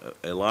 you know,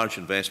 a large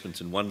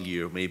investment in one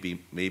year may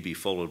be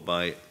followed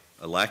by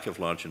a lack of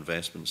large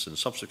investments in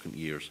subsequent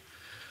years.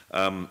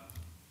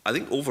 I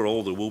think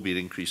overall there will be an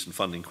increase in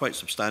funding, quite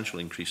substantial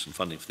increase in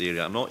funding for the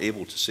area. I'm not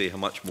able to say how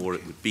much more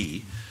it would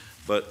be,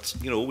 but,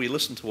 you know, we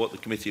listen to what the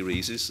committee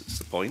raises. It's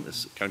the point,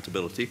 it's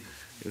accountability.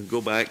 You can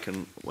go back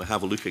and we'll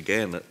have a look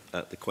again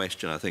at the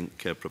question, I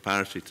think,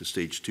 preparatory to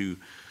stage 2.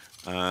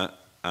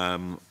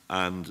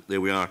 And there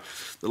we are.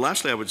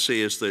 Lastly, I would say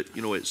is that,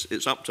 you know,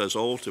 it's up to us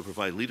all to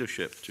provide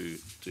leadership to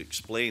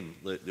explain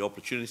the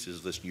opportunities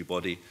of this new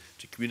body,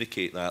 to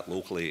communicate that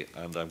locally,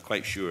 and I'm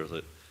quite sure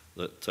that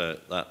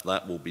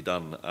will be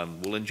done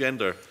and will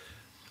engender,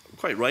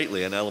 quite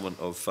rightly, an element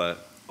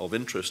of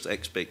interest,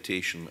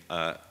 expectation,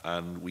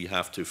 and we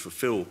have to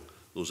fulfil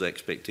those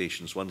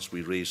expectations once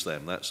we raise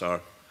them.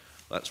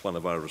 That's one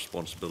of our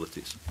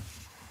responsibilities.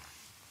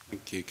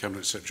 Thank you,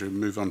 Cabinet Secretary.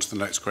 We'll move on to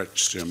the next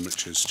question,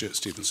 which is Stuart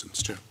Stevenson.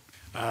 Stuart.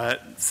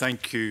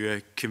 Thank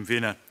you,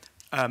 Convener.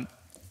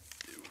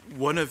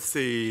 One of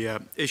the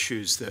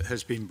issues that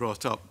has been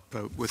brought up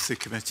with the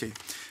committee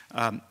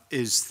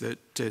is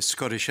that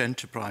Scottish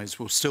Enterprise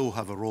will still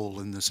have a role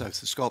in the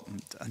south of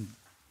Scotland, and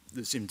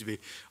there seemed to be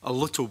a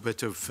little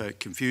bit of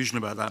confusion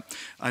about that.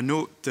 I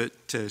note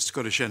that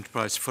Scottish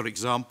Enterprise, for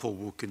example,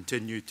 will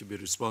continue to be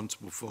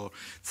responsible for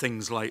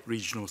things like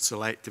regional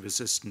selective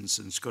assistance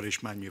and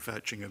Scottish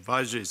Manufacturing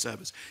Advisory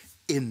Service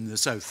in the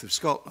south of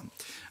Scotland.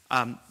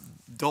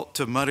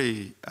 Dr.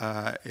 Murray,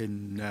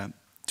 in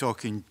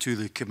talking to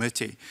the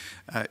committee,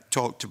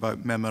 talked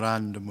about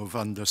memorandum of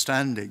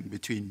understanding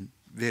between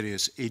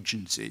various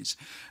agencies.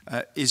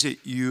 Is it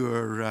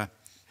your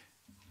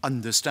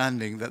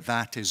understanding that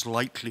that is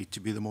likely to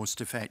be the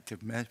most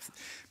effective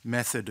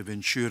method of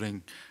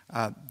ensuring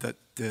that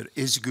there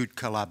is good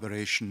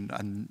collaboration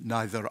and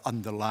neither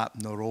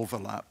underlap nor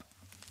overlap?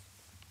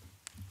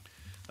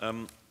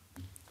 MOU,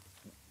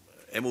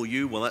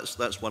 well,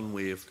 that's one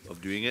way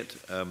of doing it.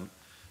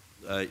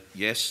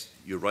 Yes,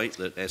 you're right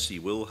that SE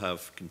will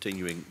have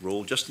continuing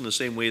role, just in the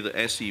same way that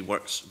SE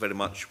works very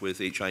much with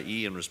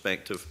HIE in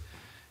respect of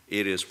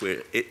areas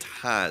where it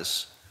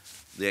has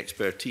the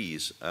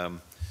expertise.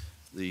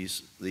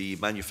 The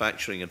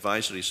Manufacturing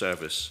Advisory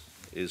Service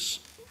is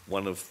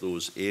one of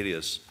those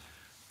areas.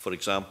 For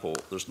example,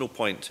 there's no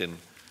point in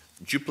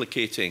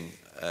duplicating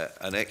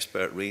an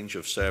expert range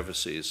of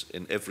services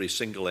in every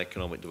single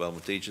economic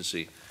development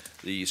agency.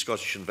 The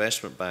Scottish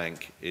Investment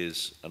Bank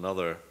is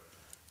another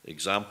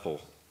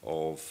example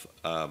of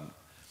a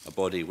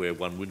body where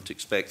one wouldn't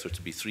expect there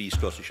to be 3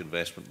 Scottish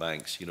investment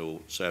banks, you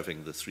know,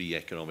 serving the 3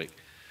 economic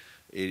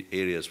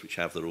areas which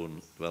have their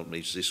own development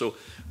agency. So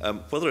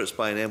whether it's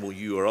by an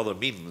MOU or other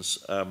means,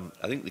 I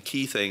think the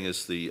key thing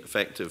is the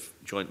effective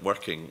joint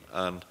working,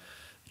 and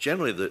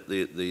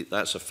generally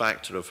that's a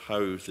factor of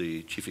how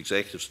the chief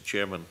executives, the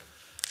chairman,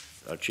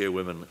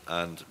 chairwomen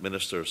and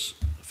ministers,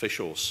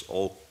 officials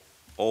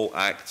all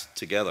act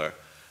together.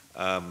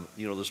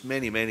 You know, there's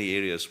many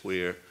areas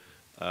where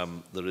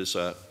there is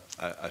a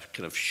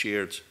kind of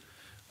shared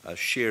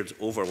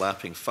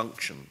overlapping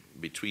function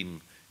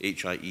between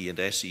HIE and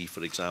SE,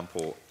 for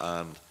example,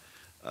 and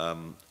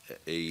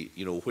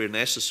you know, where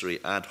necessary,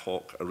 ad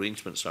hoc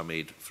arrangements are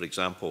made. For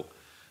example,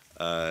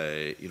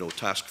 you know,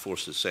 task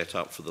forces set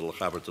up for the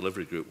Lochaber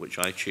Delivery Group, which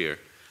I chair,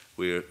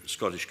 where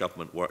Scottish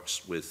Government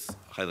works with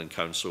Highland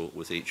Council,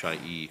 with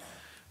HIE,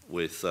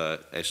 with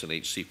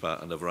SNH,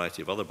 SEPA, and a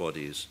variety of other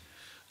bodies.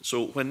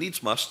 So when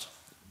needs must,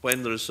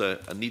 when there's a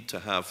need to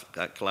have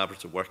that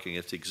collaborative working,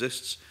 it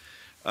exists.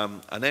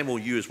 An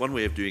MOU is one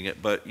way of doing it,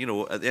 but, you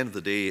know, at the end of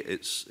the day,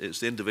 it's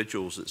the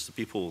individuals, it's the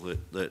people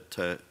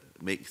that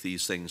make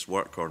these things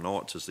work or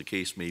not, as the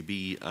case may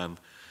be. And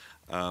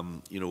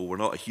you know, we're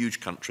not a huge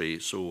country,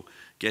 so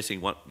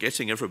getting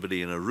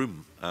everybody in a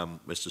room,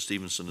 Mr.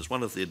 Stevenson, is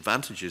one of the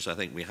advantages I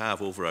think we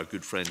have over our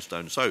good friends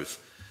down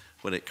south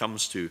when it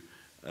comes to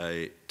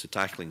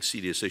tackling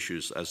serious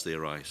issues as they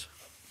arise.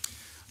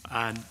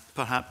 And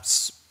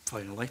perhaps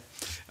finally,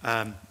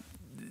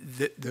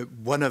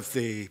 one of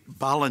the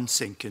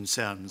balancing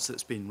concerns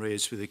that's been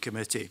raised with the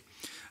committee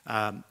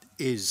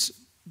is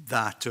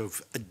that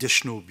of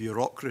additional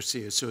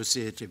bureaucracy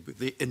associated with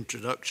the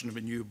introduction of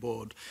a new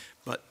board,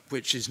 but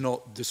which is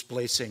not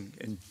displacing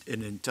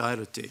in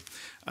entirety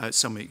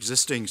some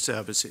existing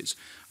services.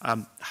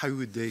 How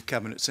would the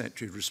Cabinet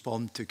Secretary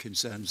respond to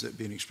concerns that have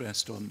been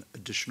expressed on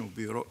additional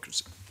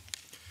bureaucracy?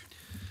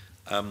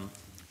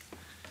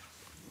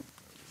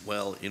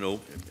 Well, you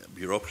know,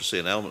 bureaucracy,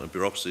 an element of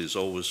bureaucracy is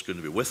always going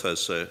to be with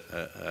us.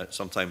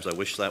 Sometimes I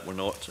wish that were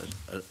not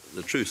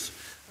the truth.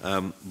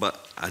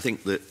 But I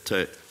think that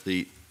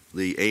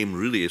the aim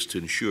really is to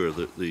ensure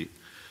that the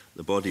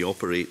body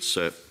operates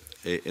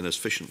in as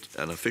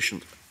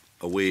efficient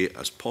a way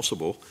as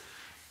possible,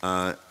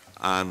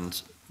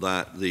 and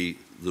that the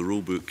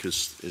rule book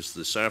is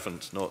the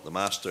servant, not the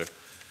master,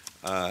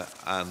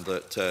 and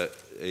that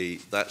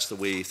that's the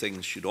way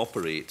things should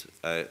operate,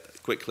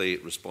 quickly,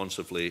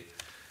 responsively,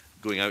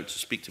 going out to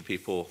speak to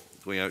people,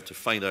 going out to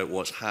find out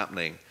what's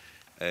happening,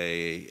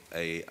 is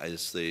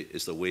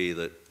the way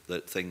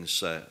that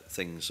things are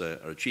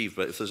achieved.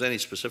 But if there's any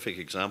specific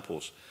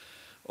examples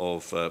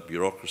of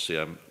bureaucracy,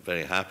 I'm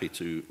very happy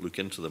to look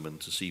into them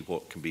and to see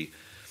what can be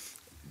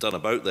done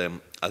about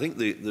them. I think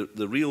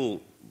the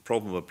real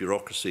problem of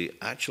bureaucracy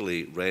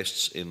actually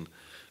rests in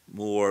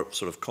more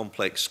sort of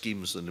complex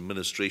schemes and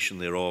administration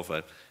thereof.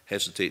 I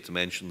hesitate to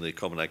mention the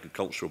Common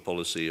Agricultural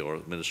Policy or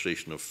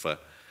administration of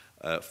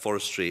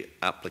forestry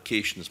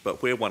applications,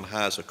 but where one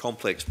has a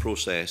complex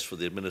process for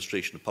the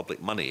administration of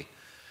public money,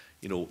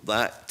 you know,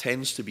 that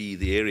tends to be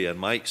the area, in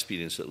my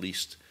experience at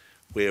least,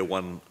 where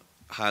one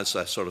has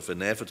a sort of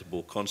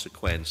inevitable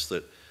consequence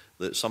that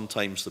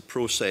sometimes the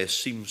process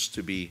seems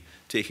to be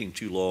taking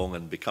too long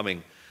and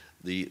becoming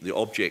the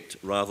object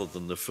rather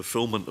than the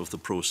fulfillment of the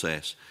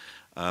process.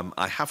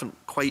 I haven't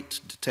quite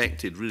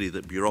detected really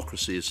that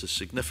bureaucracy is a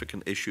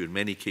significant issue in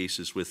many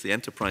cases with the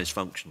enterprise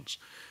functions,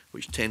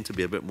 which tend to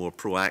be a bit more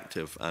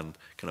proactive and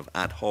kind of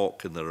ad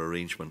hoc in their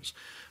arrangements,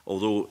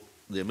 although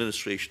the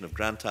administration of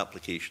grant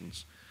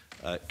applications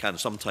can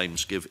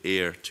sometimes give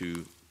ear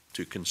to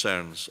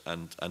concerns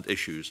and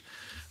issues.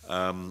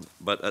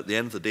 But at the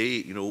end of the day,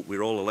 you know,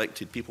 we're all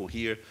elected people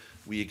here.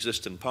 We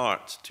exist in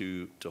part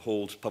to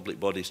hold public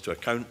bodies to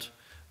account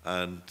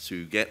and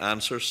to get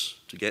answers,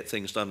 to get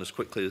things done as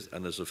quickly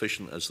and as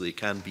efficient as they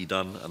can be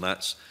done. And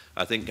that's,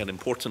 I think, an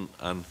important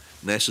and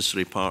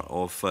necessary part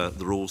of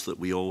the roles that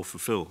we all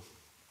fulfil.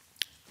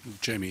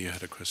 Jamie, you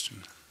had a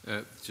question.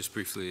 Just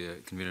briefly,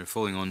 Convener,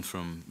 following on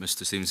from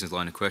Mr Stevenson's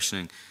line of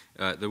questioning,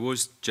 there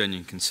was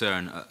genuine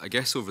concern, I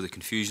guess, over the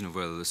confusion of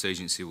whether this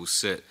agency will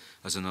sit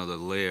as another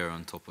layer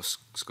on top of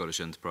Scottish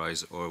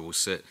Enterprise or will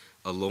sit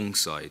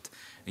alongside.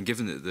 And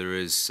given that there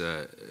is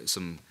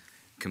some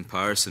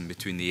comparison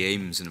between the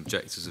aims and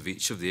objectives of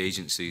each of the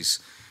agencies,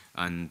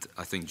 and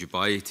I think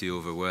dubiety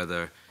over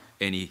whether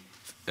any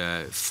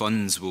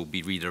funds will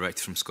be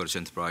redirected from Scottish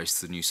Enterprise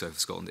to the new South of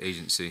Scotland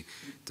agency,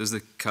 does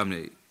the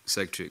Cabinet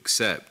Secretary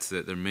accept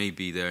that there may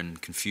be then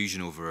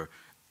confusion over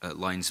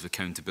lines of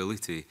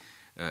accountability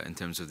in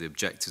terms of the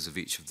objectives of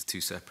each of the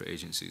two separate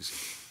agencies?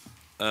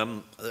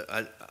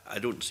 I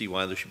don't see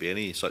why there should be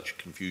any such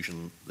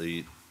confusion.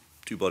 The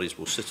two bodies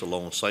will sit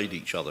alongside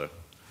each other.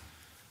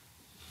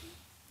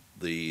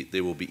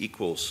 They will be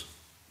equals.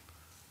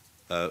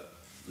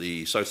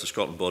 The South of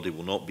Scotland body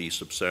will not be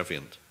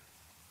subservient.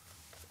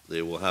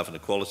 They will have an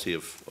equality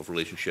of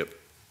relationship.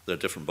 They're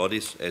different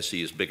bodies.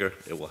 SE is bigger.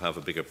 It will have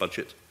a bigger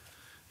budget.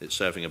 It's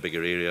serving a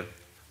bigger area,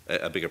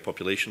 a bigger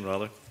population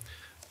rather.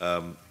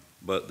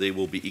 But they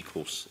will be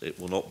equals. It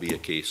will not be a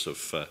case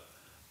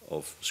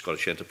of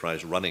Scottish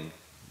Enterprise running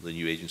the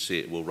new agency.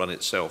 It will run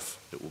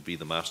itself. It will be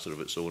the master of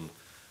its own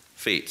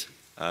fate,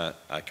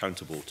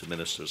 accountable to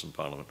ministers and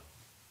Parliament.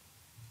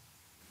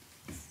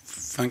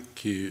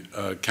 Thank you,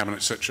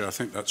 Cabinet Secretary. I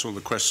think that's all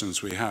the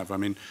questions we have. I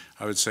mean,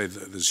 I would say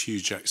that there's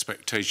huge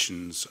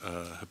expectations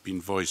have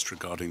been voiced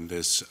regarding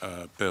this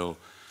bill,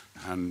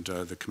 and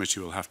the committee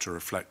will have to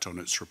reflect on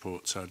its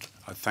report. So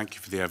I thank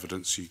you for the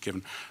evidence you've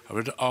given. I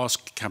would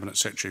ask Cabinet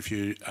Secretary if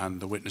you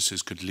and the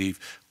witnesses could leave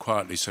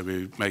quietly so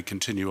we may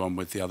continue on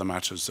with the other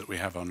matters that we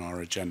have on our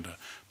agenda.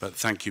 But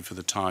thank you for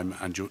the time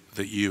and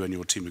that you and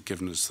your team have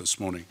given us this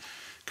morning.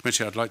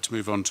 Committee, I'd like to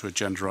move on to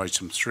agenda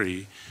item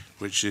 3,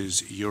 which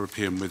is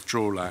European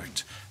Withdrawal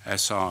Act,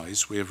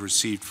 SIs. We have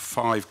received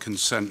 5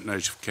 consent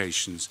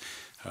notifications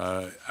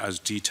as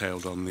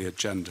detailed on the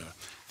agenda.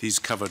 These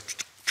cover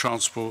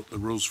transport, the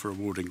rules for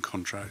awarding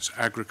contracts,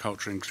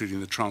 agriculture,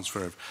 including the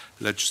transfer of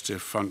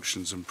legislative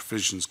functions and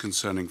provisions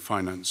concerning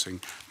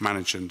financing,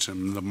 management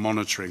and the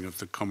monitoring of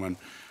the common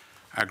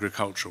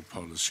agricultural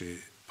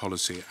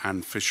policy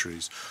and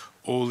fisheries.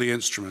 All the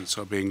instruments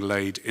are being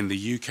laid in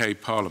the UK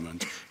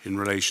Parliament in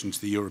relation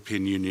to the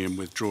European Union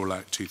Withdrawal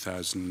Act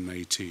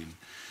 2018.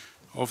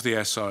 Of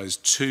the SIs,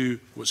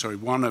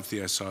 one of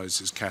the SIs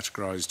is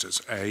categorised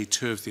as A,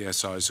 2 of the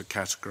SIs are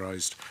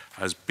categorised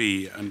as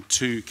B, and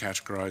 2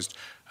 categorised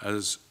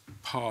as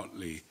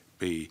partly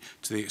B,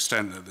 to the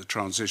extent that the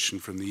transition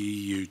from the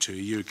EU to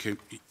a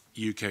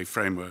UK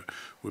framework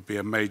would be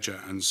a major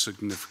and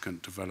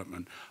significant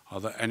development. Are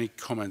there any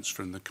comments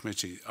from the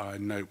committee? I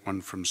note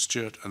one from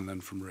Stuart and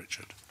then from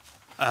Richard.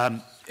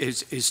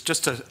 is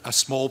just a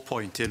small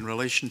point in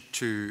relation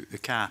to the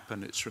cap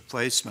and its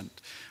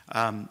replacement.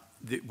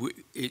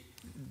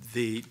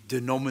 The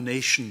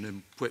denomination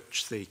in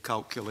which the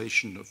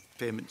calculation of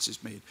payments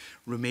is made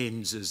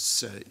remains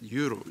as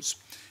euros,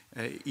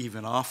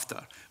 even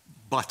after.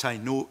 But I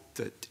note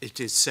that it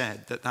is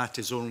said that that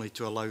is only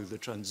to allow the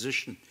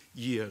transition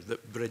year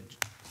that bridge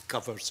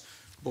covers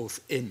both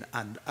in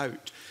and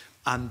out,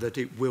 and that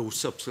it will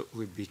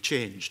subsequently be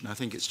changed. And I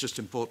think it's just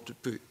important to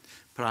put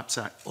perhaps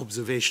that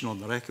observation on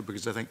the record,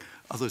 because I think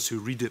others who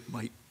read it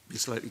might be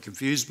slightly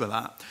confused by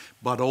that,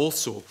 but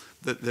also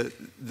that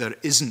there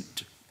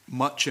isn't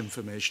much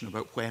information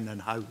about when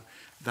and how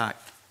that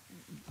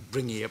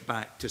bringing it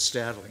back to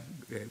sterling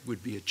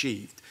would be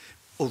achieved,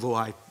 although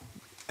I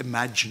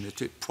imagine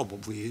that it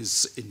probably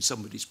is in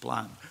somebody's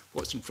plan.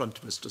 What's in front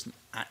of us doesn't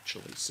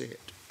actually say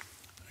it.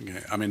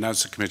 Okay. I mean,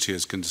 as the committee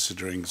is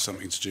considering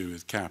something to do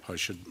with CAP, I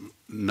should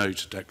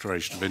note a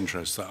declaration of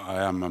interest that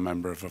I am a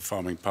member of a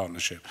farming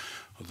partnership,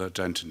 although I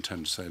don't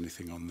intend to say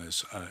anything on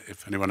this.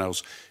 If anyone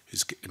else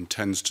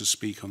intends to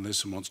speak on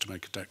this and wants to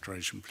make a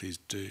declaration, please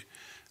do.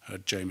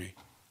 Jamie.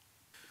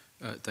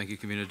 Thank you,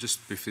 Convener.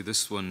 Just briefly,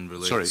 this one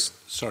relates...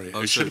 Sorry.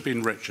 It should have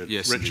been Richard.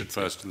 Yes, Richard indeed.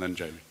 first and then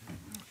Jamie.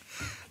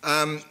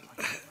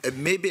 It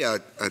may be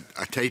a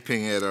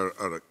typing error,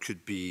 or it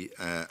could be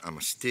a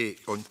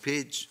mistake. On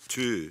page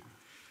 2,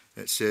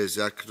 it says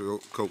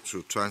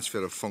Agricultural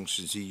Transfer of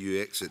Functions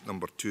EU Exit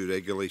Number 2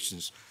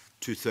 Regulations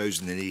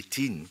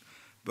 2018.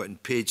 But on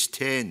page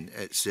 10,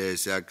 it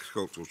says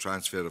Agricultural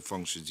Transfer of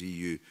Functions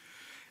EU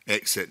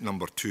Exit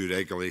Number 2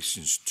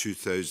 Regulations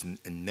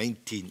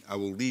 2019.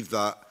 I'll leave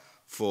that.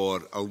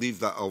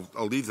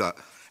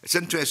 It's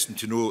interesting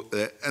to note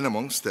that in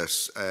amongst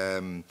this,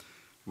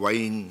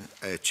 wine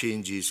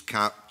changes,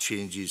 cap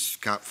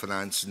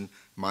financing,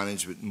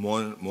 management,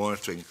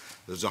 monitoring,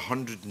 there's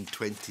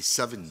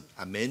 127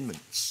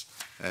 amendments,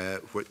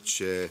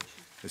 which is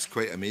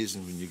quite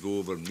amazing when you go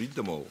over and read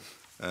them all.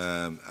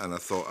 And I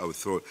thought I would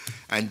throw it.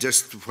 And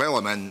just while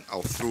I'm in,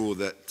 I'll throw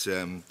that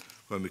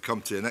when we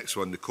come to the next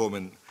one, the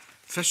Common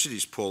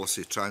Fisheries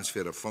Policy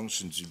Transfer of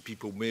Functions, and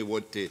people may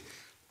want to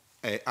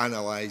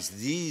analyse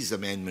these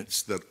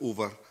amendments. There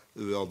are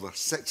over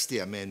 60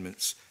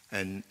 amendments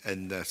in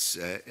this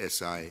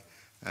SI.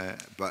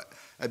 But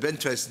it'd be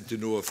interesting to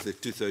know if the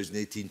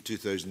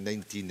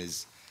 2018-2019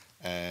 is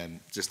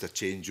just a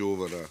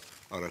changeover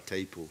or a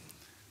typo.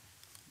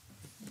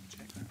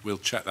 We'll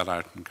check that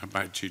out and come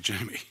back to you,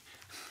 Jamie.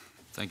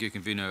 Thank you,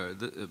 Convener.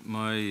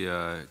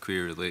 My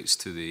query relates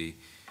to the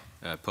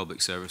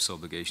public service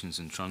obligations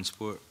in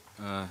transport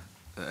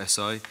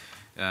SI,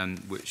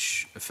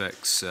 which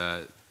affects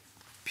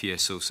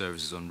PSO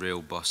services on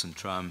rail, bus and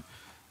tram.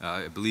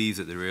 I believe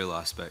that the rail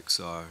aspects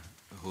are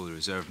a wholly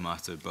reserved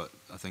matter, but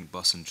I think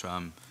bus and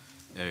tram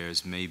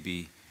areas may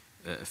be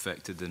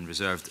affected and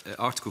reserved.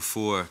 Article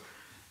 4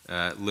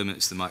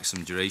 limits the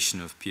maximum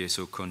duration of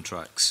PSO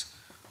contracts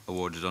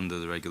awarded under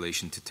the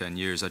regulation to 10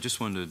 years. I just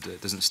wondered,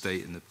 it doesn't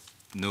state in the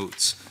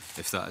notes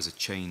if that is a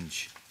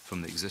change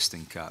from the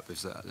existing cap.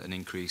 Is that an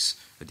increase,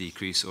 a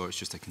decrease, or it's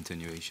just a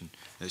continuation?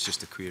 It's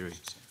just a query.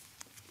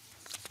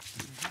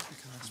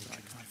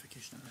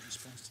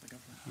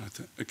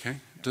 Okay.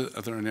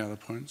 Are there any other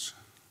points?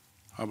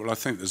 Well, I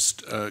think there's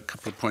a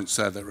couple of points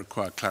there that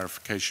require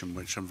clarification,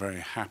 which I'm very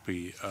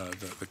happy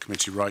that the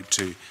committee write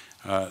to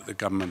the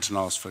government and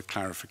ask for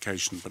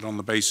clarification. But on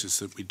the basis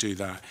that we do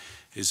that,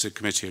 is the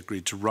committee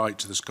agreed to write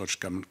to the Scottish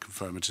Government,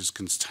 confirm it is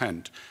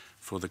content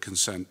for the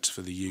consent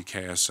for the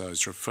UK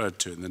SIs referred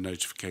to in the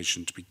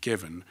notification to be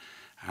given,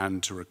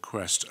 and to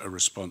request a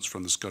response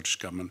from the Scottish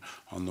Government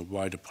on the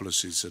wider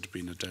policies that have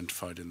been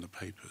identified in the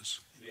papers.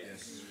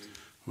 Yes.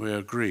 We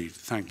agreed.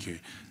 Thank you.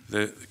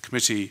 The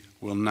committee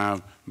will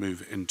now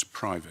move into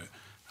private.